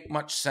doesn't make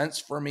much sense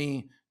for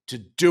me to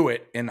do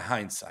it in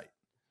hindsight.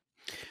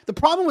 The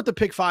problem with the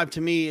pick 5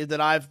 to me that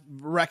I've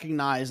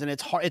recognized, and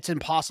it's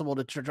impossible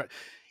to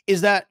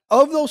is that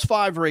of those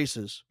 5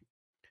 races,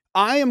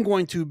 I am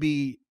going to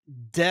be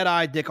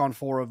dead-eye dick on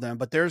 4 of them,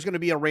 but there's going to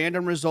be a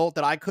random result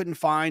that I couldn't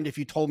find if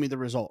you told me the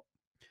result.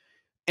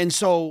 And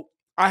so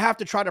I have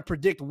to try to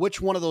predict which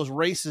one of those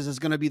races is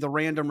going to be the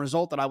random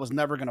result that I was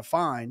never going to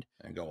find,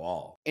 and go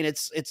all. And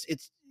it's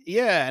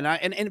yeah,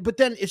 but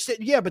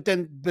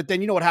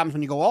then you know what happens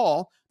when you go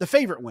all? The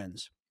favorite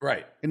wins.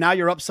 Right. And now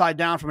you're upside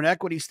down from an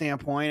equity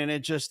standpoint, and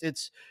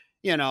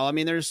I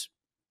mean there's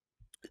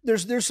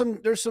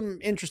some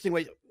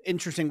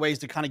interesting ways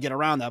to kind of get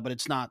around that, but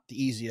it's not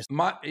the easiest.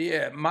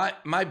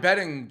 My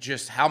betting,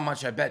 just how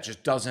much I bet,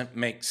 just doesn't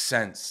make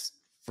sense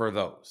for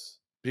those,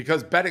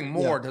 because betting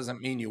more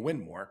doesn't mean you win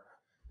more,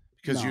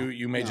 because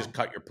you may just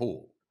cut your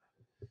pool.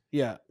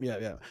 Yeah.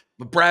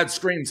 But Brad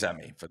screams at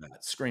me for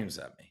that. Screams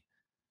at me.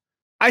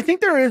 I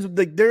think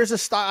there's a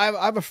style.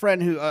 I have a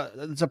friend who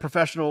is a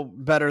professional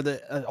bettor,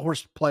 that a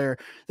horse player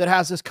that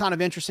has this kind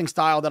of interesting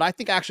style that I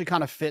think actually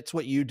kind of fits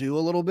what you do a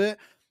little bit,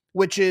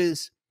 which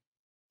is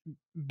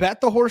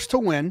bet the horse to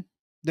win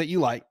that you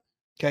like.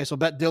 Okay, so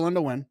bet Dylan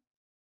to win.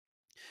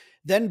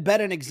 Then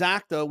bet an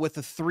exacta with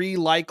the 3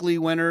 likely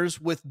winners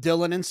with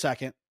Dylan in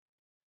second,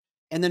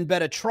 and then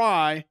bet a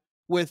try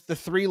with the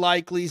 3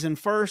 likelies in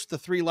first, the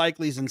 3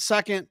 likelies in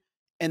second,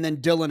 and then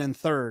Dylan in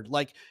third.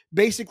 Like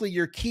basically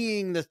you're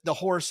keying the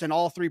horse in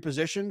all 3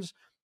 positions,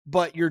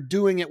 but you're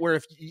doing it where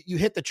if you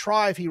hit the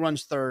try if he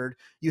runs third,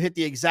 you hit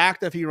the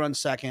exacta if he runs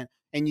second,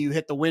 and you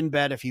hit the win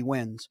bet if he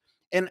wins.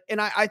 And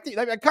I think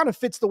that kind of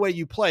fits the way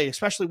you play,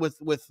 especially with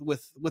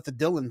the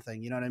Dylan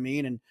thing. You know what I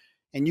mean?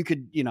 And you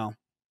could, you know.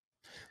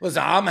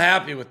 Listen, I'm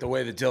happy with the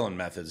way the Dylan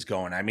method is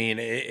going. I mean,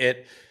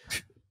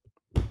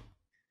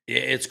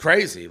 it's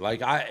crazy.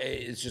 Like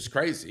it's just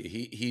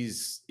crazy.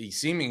 He's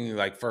seemingly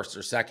like first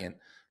or second,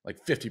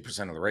 like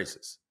 50% of the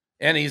races.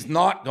 And he's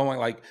not going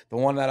like the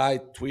one that I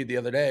tweeted the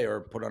other day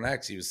or put on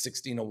X. He was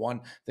 16-1.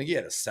 I think he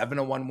had a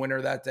 7-1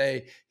 winner that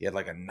day. He had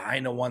like a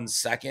 9-1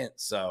 second.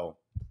 So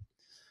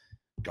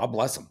God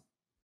bless him.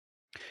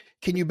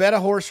 Can you bet a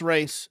horse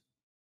race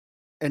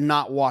and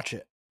not watch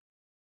it?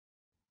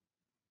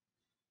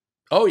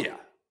 Oh yeah.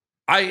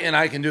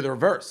 I can do the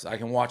reverse. I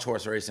can watch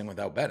horse racing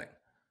without betting.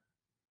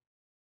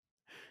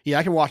 Yeah,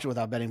 I can watch it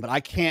without betting, but I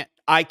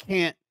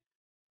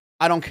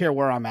don't care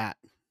where I'm at.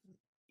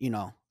 You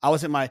know,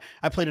 I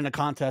played in a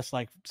contest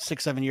like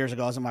 6-7 years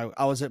ago.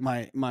 I was at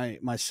my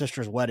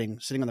sister's wedding,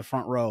 sitting in the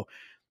front row,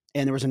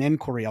 and there was an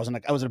inquiry. I was in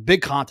a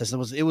big contest.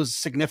 It was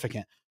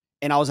significant.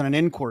 And I was in an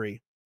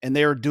inquiry, and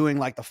they were doing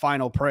like the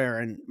final prayer.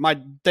 And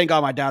thank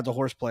God my dad's a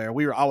horse player.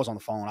 I was on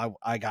the phone.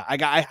 I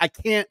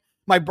can't,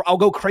 I'll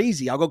go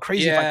crazy. I'll go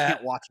crazy if I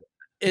can't watch it.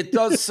 It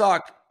does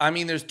suck. I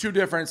mean, there's 2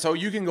 different, so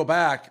you can go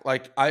back.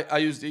 Like I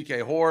use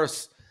DK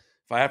Horse.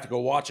 If I have to go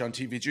watch on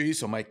TVG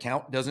so my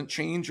count doesn't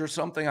change or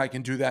something, I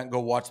can do that and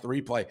go watch the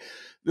replay.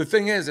 The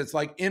thing is, it's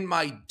like in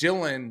my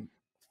Dylan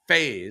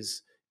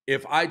phase,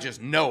 if I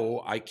just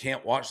know I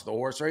can't watch the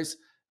horse race,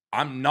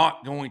 I'm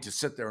not going to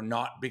sit there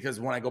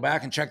because when I go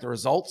back and check the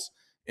results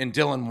and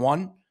Dylan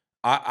won,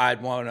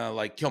 I'd want to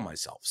like kill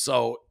myself.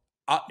 So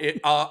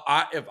if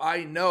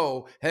I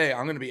know, hey,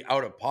 I'm going to be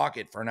out of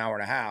pocket for an hour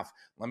and a half,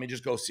 let me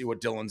just go see what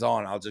Dylan's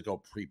on. I'll just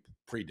go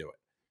pre-do it.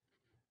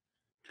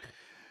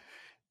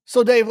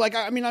 So Dave, like,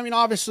 I mean,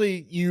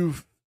 obviously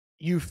you've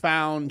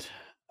found,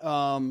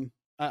 I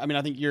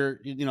think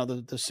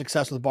the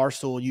success with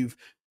Barstool,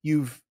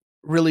 you've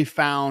really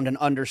found and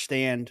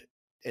understand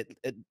it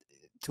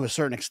to a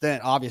certain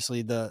extent,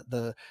 obviously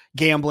the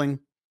gambling,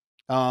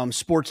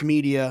 sports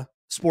media,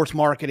 sports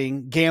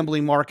marketing,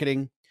 gambling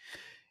marketing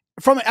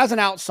as an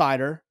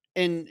outsider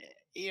and,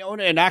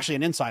 and actually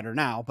an insider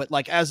now, but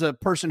like as a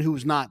person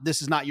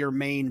this is not your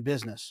main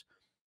business.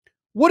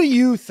 What do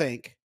you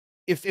think?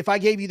 If I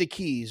gave you the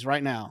keys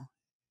right now,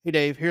 hey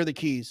Dave, here are the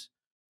keys.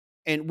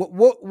 And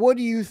what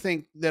do you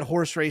think that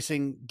horse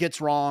racing gets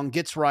wrong,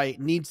 gets right,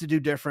 needs to do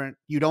different?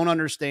 You don't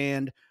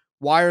understand.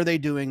 Why are they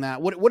doing that?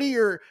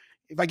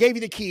 If I gave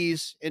you the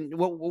keys, and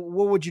what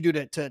would you do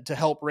to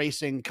help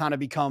racing kind of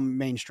become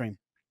mainstream?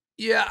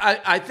 Yeah,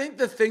 I think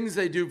the things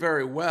they do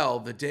very well,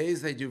 the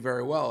days they do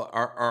very well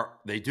are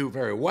they do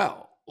very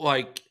well.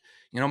 Like,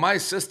 my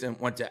assistant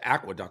went to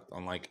Aqueduct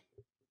on like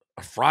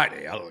a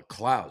Friday out of the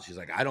clouds. She's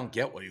like, I don't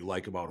get what you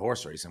like about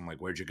horse racing. I'm like,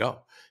 where'd you go?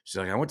 She's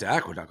like, I went to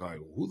Aqueduct. I'm like,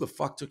 who the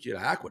fuck took you to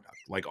Aqueduct?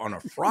 Like on a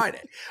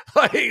Friday?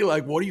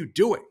 like, what are you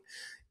doing?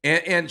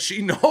 And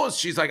she knows,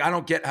 she's like, I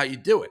don't get how you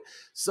do it.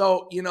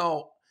 So,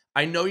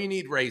 I know you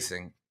need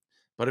racing,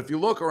 but if you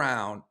look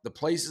around, the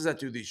places that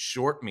do these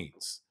short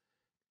meets,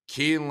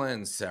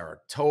 Keeneland,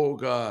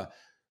 Saratoga,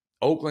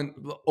 Oakland,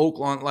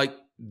 like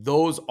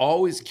those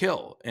always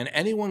kill. And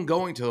anyone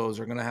going to those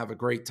are going to have a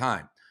great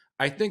time.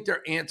 I think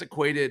they're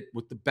antiquated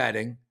with the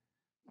betting.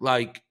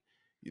 Like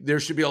there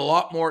should be a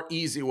lot more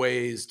easy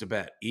ways to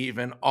bet,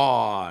 even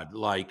odd,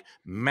 like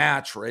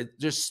match rate,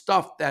 just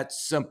stuff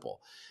that's simple.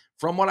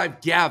 From what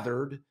I've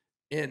gathered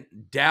in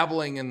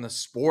dabbling in the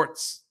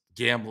sports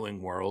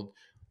gambling world,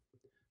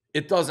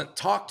 it doesn't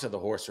talk to the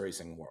horse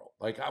racing world.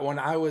 Like when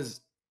I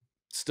was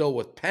still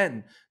with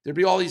Penn, there'd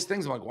be all these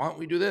things. I'm like, why don't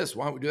we do this?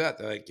 Why don't we do that?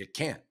 They're like, you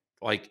can't.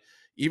 Like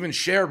even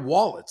shared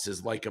wallets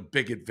is like a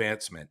big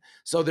advancement.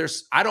 So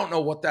I don't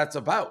know what that's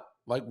about.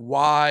 Like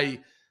why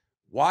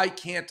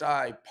can't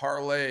I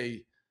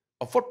parlay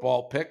a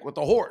football pick with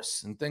a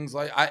horse and things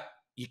like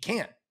you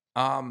can't.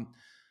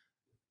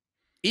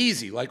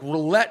 Easy, like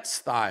roulette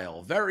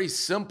style, very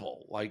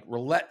simple, like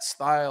roulette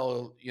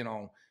style,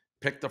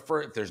 pick the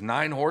first. If there's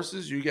 9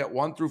 horses, you get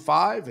 1 through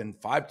 5 and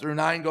 5 through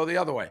 9 go the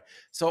other way.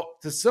 So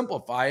to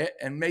simplify it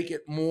and make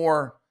it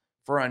more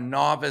for a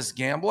novice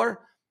gambler,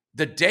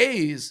 the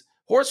days,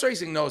 horse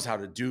racing knows how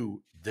to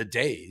do the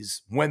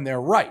days when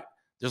they're right.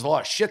 There's a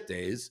lot of shit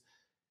days.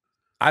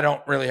 I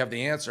don't really have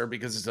the answer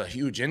because it's a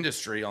huge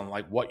industry on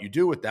like what you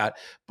do with that.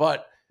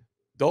 But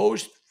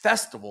those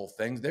festival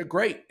things, they're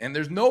great. And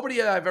there's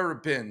nobody I've ever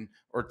been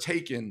or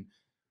taken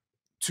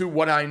to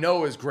what I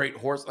know is great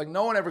horse. Like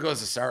no one ever goes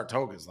to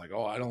Saratoga. It's like,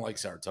 oh, I don't like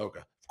Saratoga.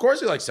 Of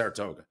course you like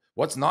Saratoga.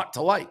 What's not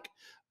to like?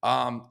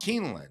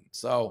 Keeneland.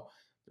 So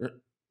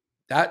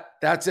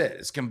that's it.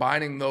 It's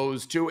combining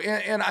those two.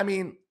 And I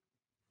mean,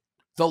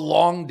 the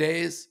long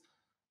days,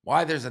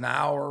 why there's an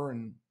hour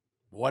and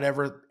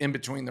whatever in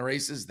between the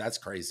races, that's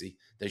crazy.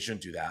 They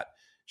shouldn't do that.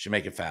 Should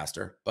make it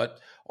faster. But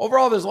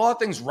overall, there's a lot of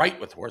things right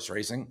with horse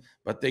racing,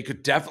 but they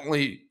could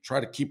definitely try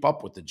to keep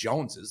up with the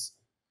Joneses.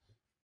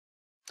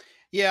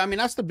 Yeah, I mean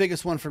that's the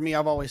biggest one for me.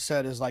 I've always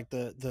said is like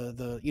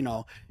the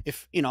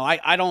if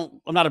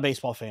I'm not a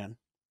baseball fan,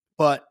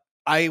 but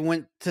I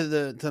went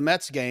to the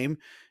Mets game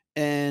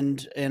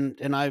and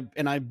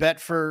I bet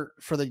for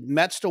the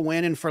Mets to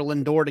win and for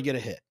Lindor to get a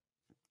hit.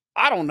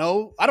 I don't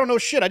know. I don't know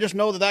shit. I just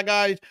know that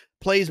guy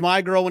plays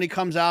my girl when he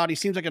comes out. He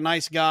seems like a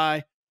nice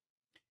guy.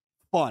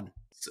 Fun.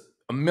 It's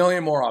a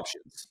million more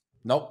options.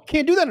 Nope.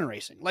 Can't do that in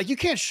racing. Like you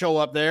can't show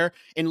up there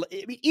and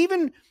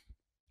even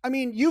I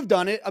mean, you've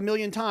done it a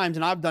million times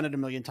and I've done it a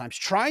million times.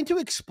 Trying to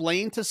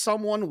explain to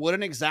someone what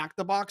an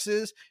exacta box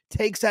is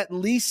takes at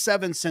least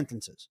 7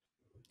 sentences.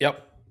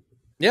 Yep.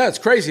 Yeah, it's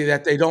crazy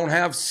that they don't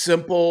have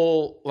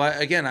simple, like,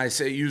 again, I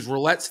say use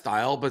roulette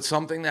style, but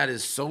something that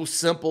is so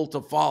simple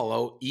to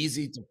follow,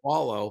 easy to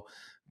follow,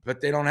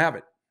 but they don't have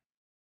it.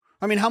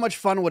 I mean, how much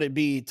fun would it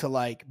be to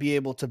like be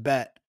able to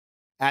bet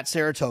at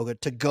Saratoga,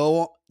 to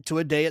go to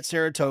a day at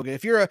Saratoga?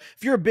 If you're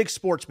a big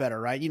sports bettor,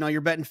 right? You know,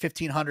 you're betting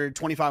 1,500,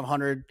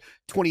 2,500,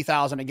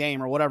 20,000 a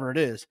game or whatever it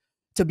is,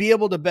 to be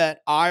able to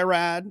bet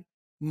IRAD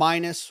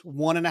minus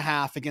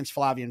 1.5 against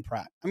Flavian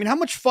Pratt. I mean, how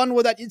much fun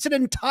would that? It's an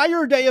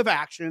entire day of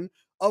action,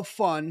 of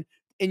fun,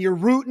 and you're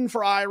rooting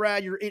for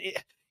IRAD.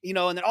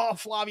 And then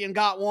Flavian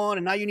got one,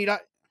 and now you need.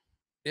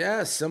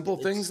 Yeah, simple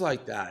things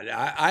like that.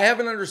 I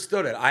haven't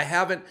understood it. I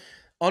haven't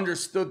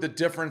understood the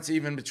difference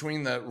even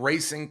between the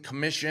racing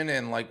commission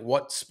and like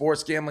what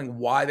sports gambling,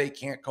 why they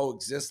can't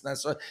coexist. And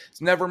that's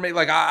it's never made,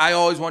 like I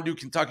always want to do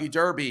Kentucky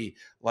Derby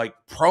like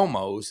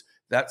promos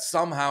that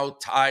somehow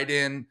tied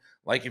in.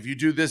 Like if you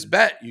do this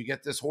bet, you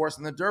get this horse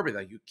in the Derby.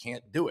 Like you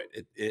can't do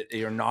it.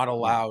 You're not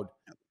allowed.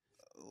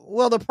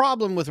 Well, the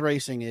problem with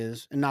racing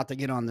is, and not to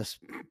get on this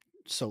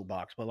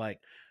soapbox, but like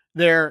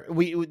the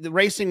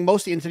racing,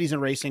 most of the entities in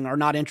racing are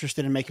not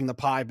interested in making the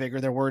pie bigger.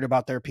 They're worried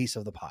about their piece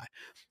of the pie.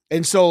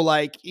 And so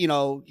like,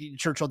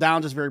 Churchill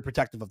Downs is very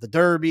protective of the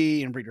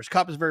Derby, and Breeders'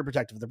 Cup is very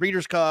protective of the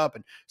Breeders' Cup,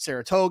 and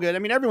Saratoga. I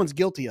mean, everyone's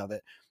guilty of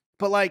it,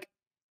 but like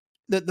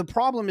the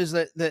problem is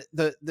that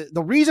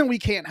the reason we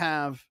can't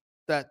have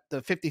that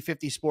the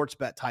 50-50 sports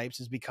bet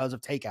types is because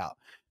of takeout,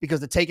 because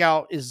the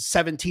takeout is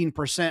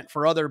 17%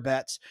 for other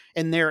bets,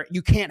 and there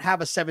you can't have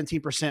a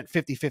 17%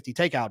 50-50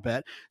 takeout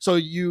bet. So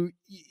it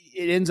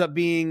ends up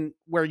being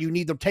where you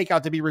need the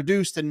takeout to be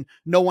reduced, and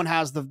no one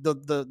has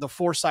the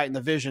foresight and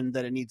the vision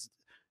that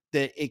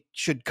it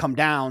should come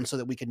down so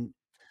that we can.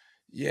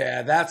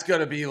 Yeah, that's going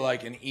to be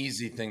like an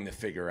easy thing to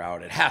figure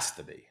out. It has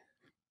to be.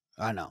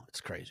 I know, it's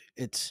crazy.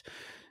 It's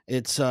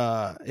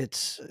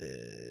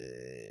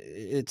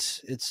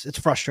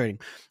frustrating.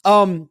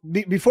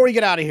 Before we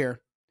get out of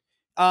here,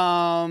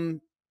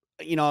 everyone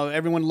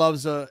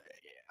loves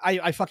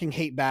I fucking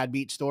hate bad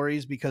beat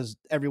stories because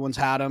everyone's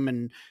had them,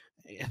 and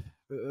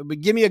but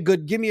give me a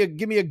good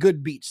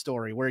beat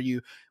story or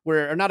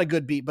not a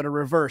good beat, but a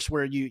reverse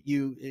where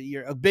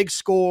you're a big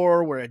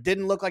score where it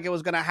didn't look like it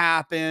was going to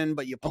happen,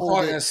 but you pulled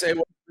I'm going to say,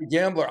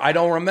 gambler, I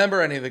don't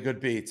remember any of the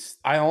good beats.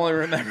 I only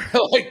remember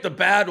like the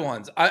bad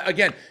ones.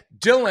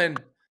 Dylan,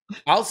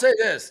 I'll say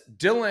this,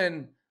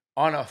 Dylan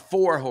on a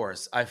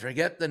 4-horse, I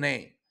forget the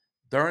name,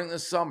 during the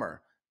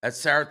summer at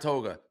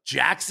Saratoga,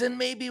 Jackson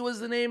maybe was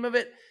the name of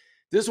it.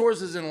 This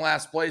horse is in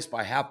last place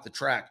by half the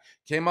track,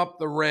 came up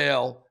the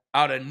rail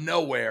out of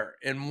nowhere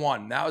and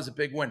won. That was a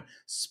big win.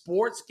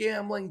 Sports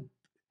gambling,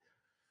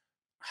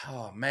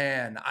 oh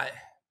man, I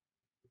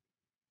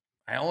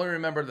only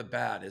remember the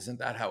bad. Isn't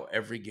that how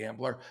every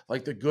gambler,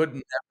 like the good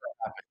never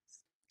happens?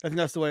 I think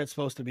that's the way it's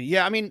supposed to be.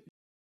 Yeah, I mean,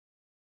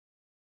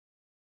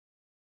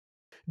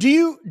 do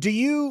you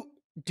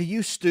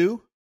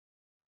stew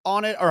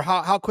on it, or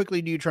how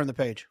quickly do you turn the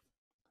page?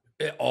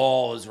 It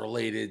all is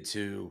related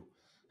to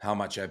how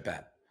much I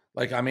bet.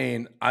 Like, I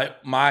mean,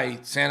 my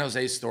San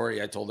Jose story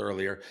I told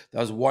earlier, that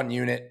was 1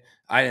 unit.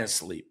 I didn't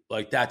sleep.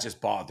 Like that just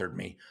bothered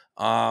me.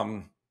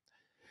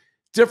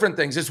 Different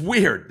things. It's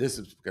weird. This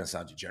is going to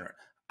sound degenerate.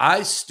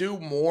 I stew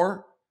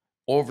more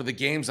over the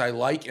games I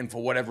like, and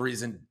for whatever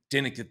reason,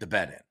 didn't get the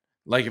bet in.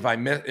 Like if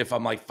I'm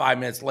like 5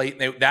 minutes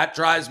late, that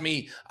drives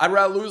me. I'd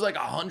rather lose like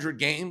 100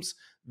 games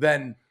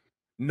than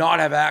not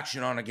have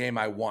action on a game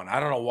I won. I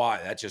don't know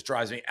why. That just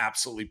drives me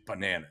absolutely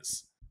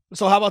bananas.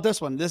 So how about this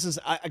one? This is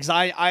because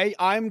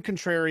I'm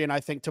contrarian,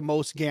 I think, to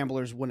most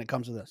gamblers when it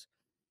comes to this.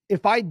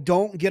 If I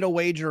don't get a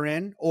wager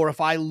in, or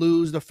if I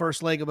lose the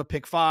first leg of a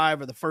pick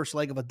 5 or the first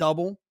leg of a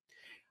double,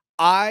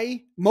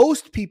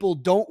 most people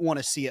don't want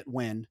to see it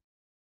win.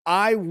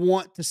 I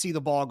want to see the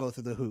ball go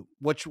through the hoop.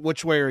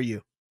 Which way are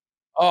you?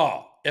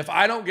 Oh, if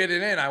I don't get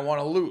it in, I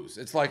want to lose.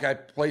 It's like I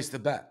placed the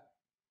bet.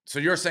 So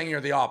you're saying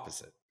you're the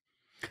opposite.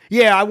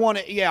 Yeah, I want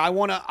to. Yeah, I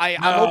want to.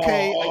 I'm No,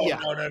 okay. oh, Yeah.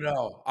 no, no,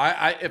 no.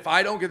 If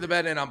I don't get the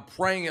bet in, I'm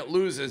praying it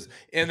loses,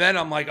 and then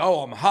I'm like,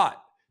 oh, I'm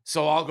hot,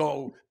 so I'll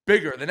go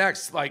bigger. The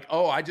next, like,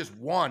 oh, I just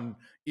won,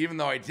 even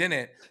though I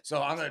didn't,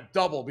 so I'm gonna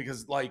double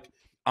because like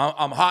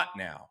I'm hot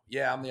now.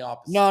 Yeah, I'm the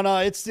opposite. No, no,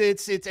 it's a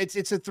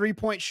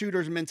 3-point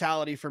shooters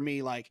mentality for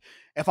me. Like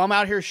if I'm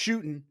out here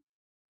shooting,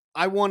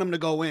 I want them to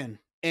go in.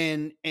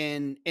 And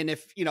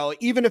if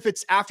even if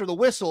it's after the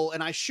whistle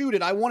and I shoot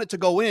it, I want it to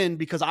go in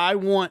because I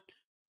want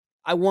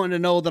to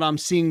know that I'm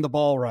seeing the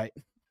ball right.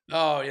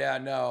 Oh yeah,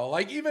 no.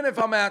 Like even if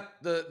I'm at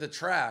the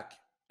track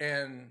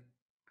and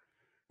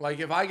like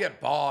if I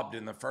get bobbed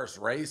in the first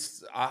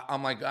race,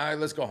 I'm like, all right,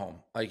 let's go home.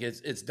 Like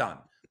it's done.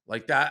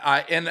 Like that.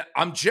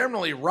 I'm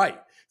generally right.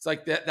 It's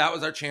like that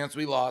was our chance.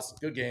 We lost.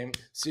 Good game.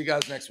 See you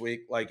guys next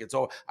week. Like it's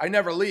all. I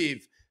never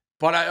leave,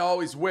 but I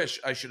always wish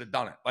I should have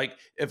done it. Like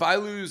if I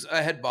lose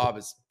a head bob,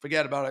 it's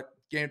forget about it.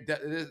 Game.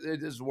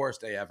 It is the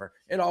worst day ever.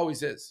 It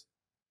always is.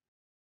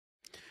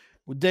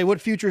 Well, Dave,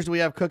 what futures do we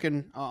have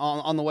cooking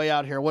on the way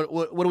out here? What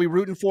are we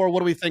rooting for?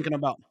 What are we thinking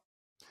about?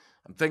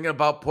 I'm thinking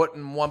about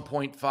putting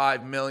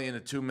 1.5 million to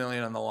 2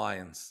 million on the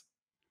Lions.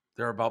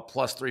 They're about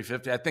plus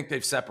 350. I think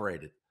they've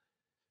separated.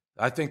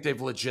 I think they've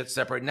legit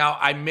separated. Now,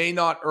 I may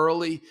not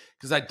early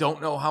because I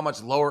don't know how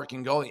much lower it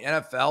can go. The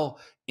NFL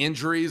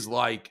injuries,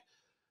 like,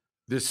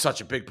 this is such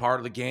a big part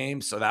of the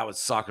game. So that would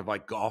suck if,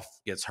 like, Goff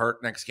gets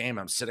hurt next game.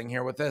 I'm sitting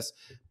here with this.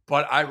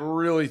 But I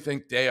really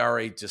think they are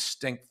a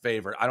distinct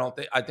favorite.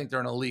 I think they're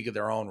in a league of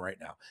their own right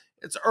now.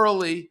 It's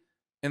early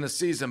in the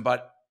season,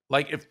 but,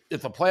 like,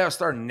 if the playoffs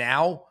start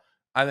now,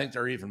 I think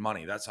they're even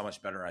money. That's how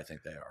much better I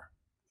think they are.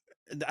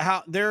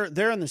 How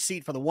they're in the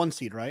seat for the 1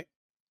 seed, right?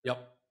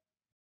 Yep.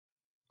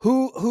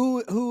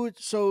 Who?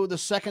 So the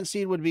second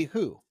seed would be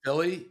who?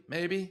 Philly,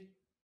 maybe?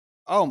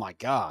 Oh my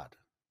God.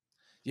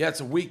 Yeah,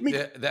 it's a week. I mean,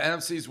 The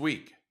NFC's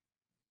weak.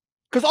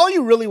 because all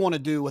you really want to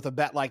do with a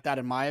bet like that,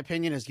 in my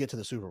opinion, is get to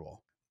the Super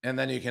Bowl. And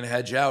then you can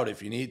hedge out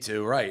if you need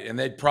to, right? And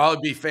they'd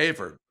probably be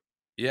favored.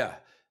 Yeah,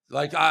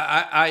 like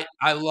I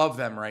love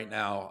them right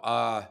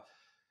now.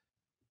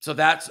 So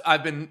that's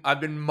I've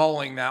been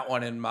mulling that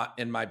one in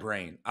my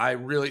brain. I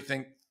really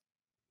think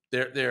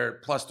they're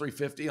plus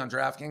 350 on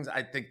DraftKings.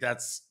 I think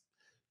that's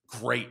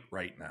great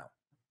right now.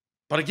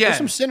 But There's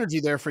some again,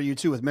 synergy there for you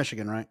too with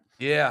Michigan, right?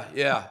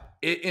 yeah.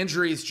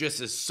 Injuries just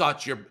as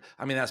such.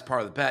 I mean, that's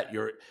part of the bet.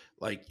 You're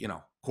like,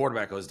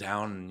 quarterback goes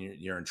down and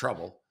you're in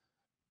trouble.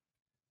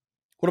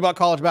 What about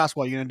college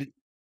basketball? You gonna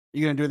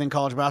do anything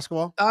college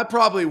basketball? I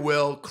probably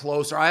will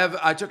closer.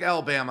 I took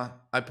Alabama.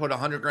 I put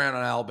 100 grand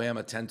on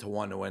Alabama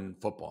 10-1 to win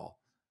football.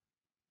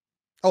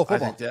 Oh, I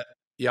think football. that,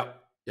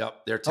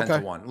 yep. They're 10 to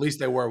Okay. 1. At least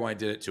they were when I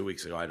did it 2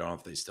 weeks ago. I don't know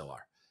if they still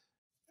are.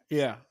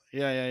 Yeah.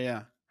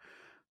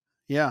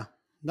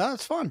 No,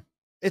 it's fun.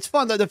 It's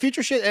fun. The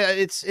future shit.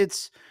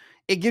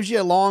 It gives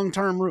you a long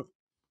term route.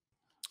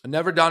 I've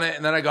never done it.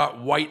 And then I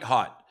got white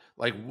hot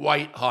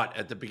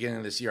at the beginning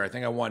of this year. I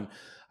think I won.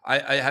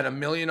 I had $1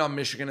 million on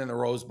Michigan in the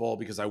Rose Bowl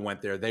because I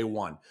went there. They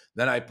won.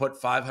 Then I put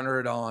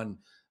 500 on,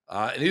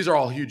 and these are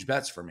all huge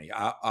bets for me.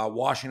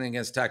 Washington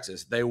against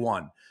Texas. They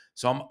won.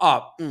 So I'm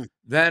up. Mm.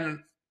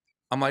 Then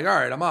I'm like, all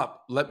right, I'm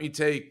up. Let me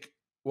take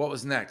what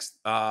was next.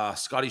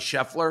 Scotty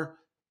Scheffler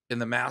in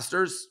the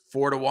Masters,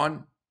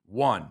 4-1,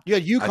 won. You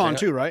had UConn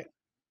too, right?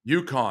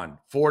 UConn,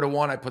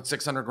 4-1. I put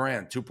 600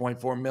 grand,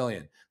 2.4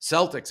 million.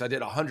 Celtics, I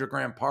did 100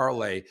 grand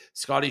parlay.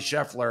 Scotty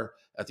Scheffler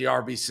at the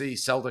RBC,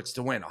 Celtics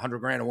to win 100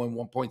 grand to win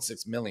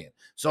 1.6 million.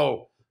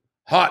 So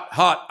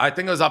hot. I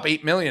think I was up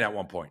 8 million at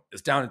one point.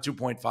 It's down to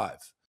 2.5.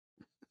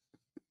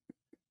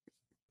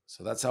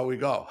 So that's how we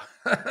go.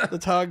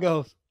 That's how it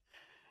goes.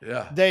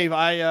 Yeah. Dave,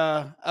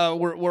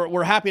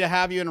 we're happy to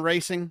have you in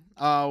racing.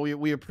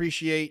 We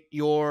appreciate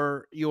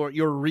your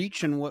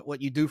reach and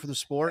what you do for the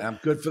sport. I'm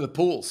good for the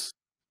pools.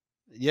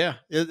 Yeah,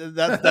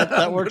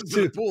 that works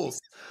too.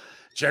 Pools.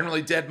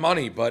 Generally dead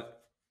money,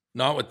 but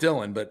not with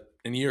Dylan, but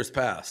in years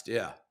past.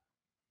 Yeah.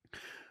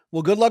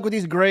 Well, good luck with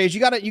these grades.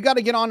 You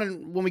gotta get on,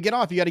 and when we get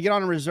off, you gotta get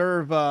on and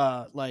reserve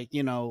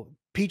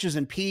Peaches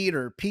and Pete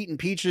or Pete and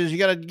Peaches. You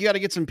gotta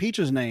get some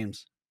Peaches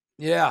names.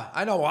 Yeah,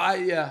 I know.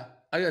 I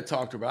gotta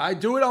talk to her. I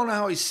do it. I don't know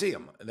how I see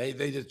them.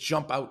 They just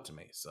jump out to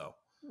me. So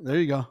there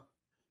you go.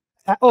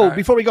 Right.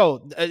 Before we go,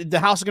 the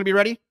house is gonna be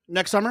ready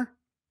next summer.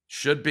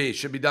 Should be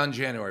done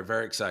January.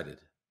 Very excited.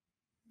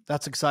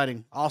 That's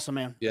exciting. Awesome,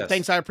 man. Yes.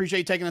 Thanks. I appreciate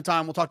you taking the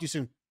time. We'll talk to you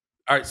soon.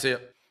 All right. See you.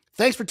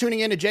 Thanks for tuning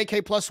in to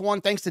JK Plus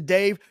One. Thanks to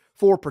Dave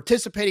for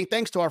participating.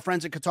 Thanks to our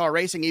friends at Qatar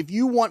Racing. If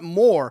you want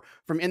more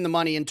from In the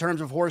Money in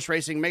terms of horse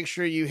racing, make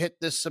sure you hit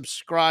this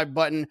subscribe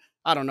button.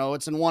 I don't know.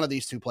 It's in one of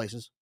these two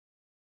places.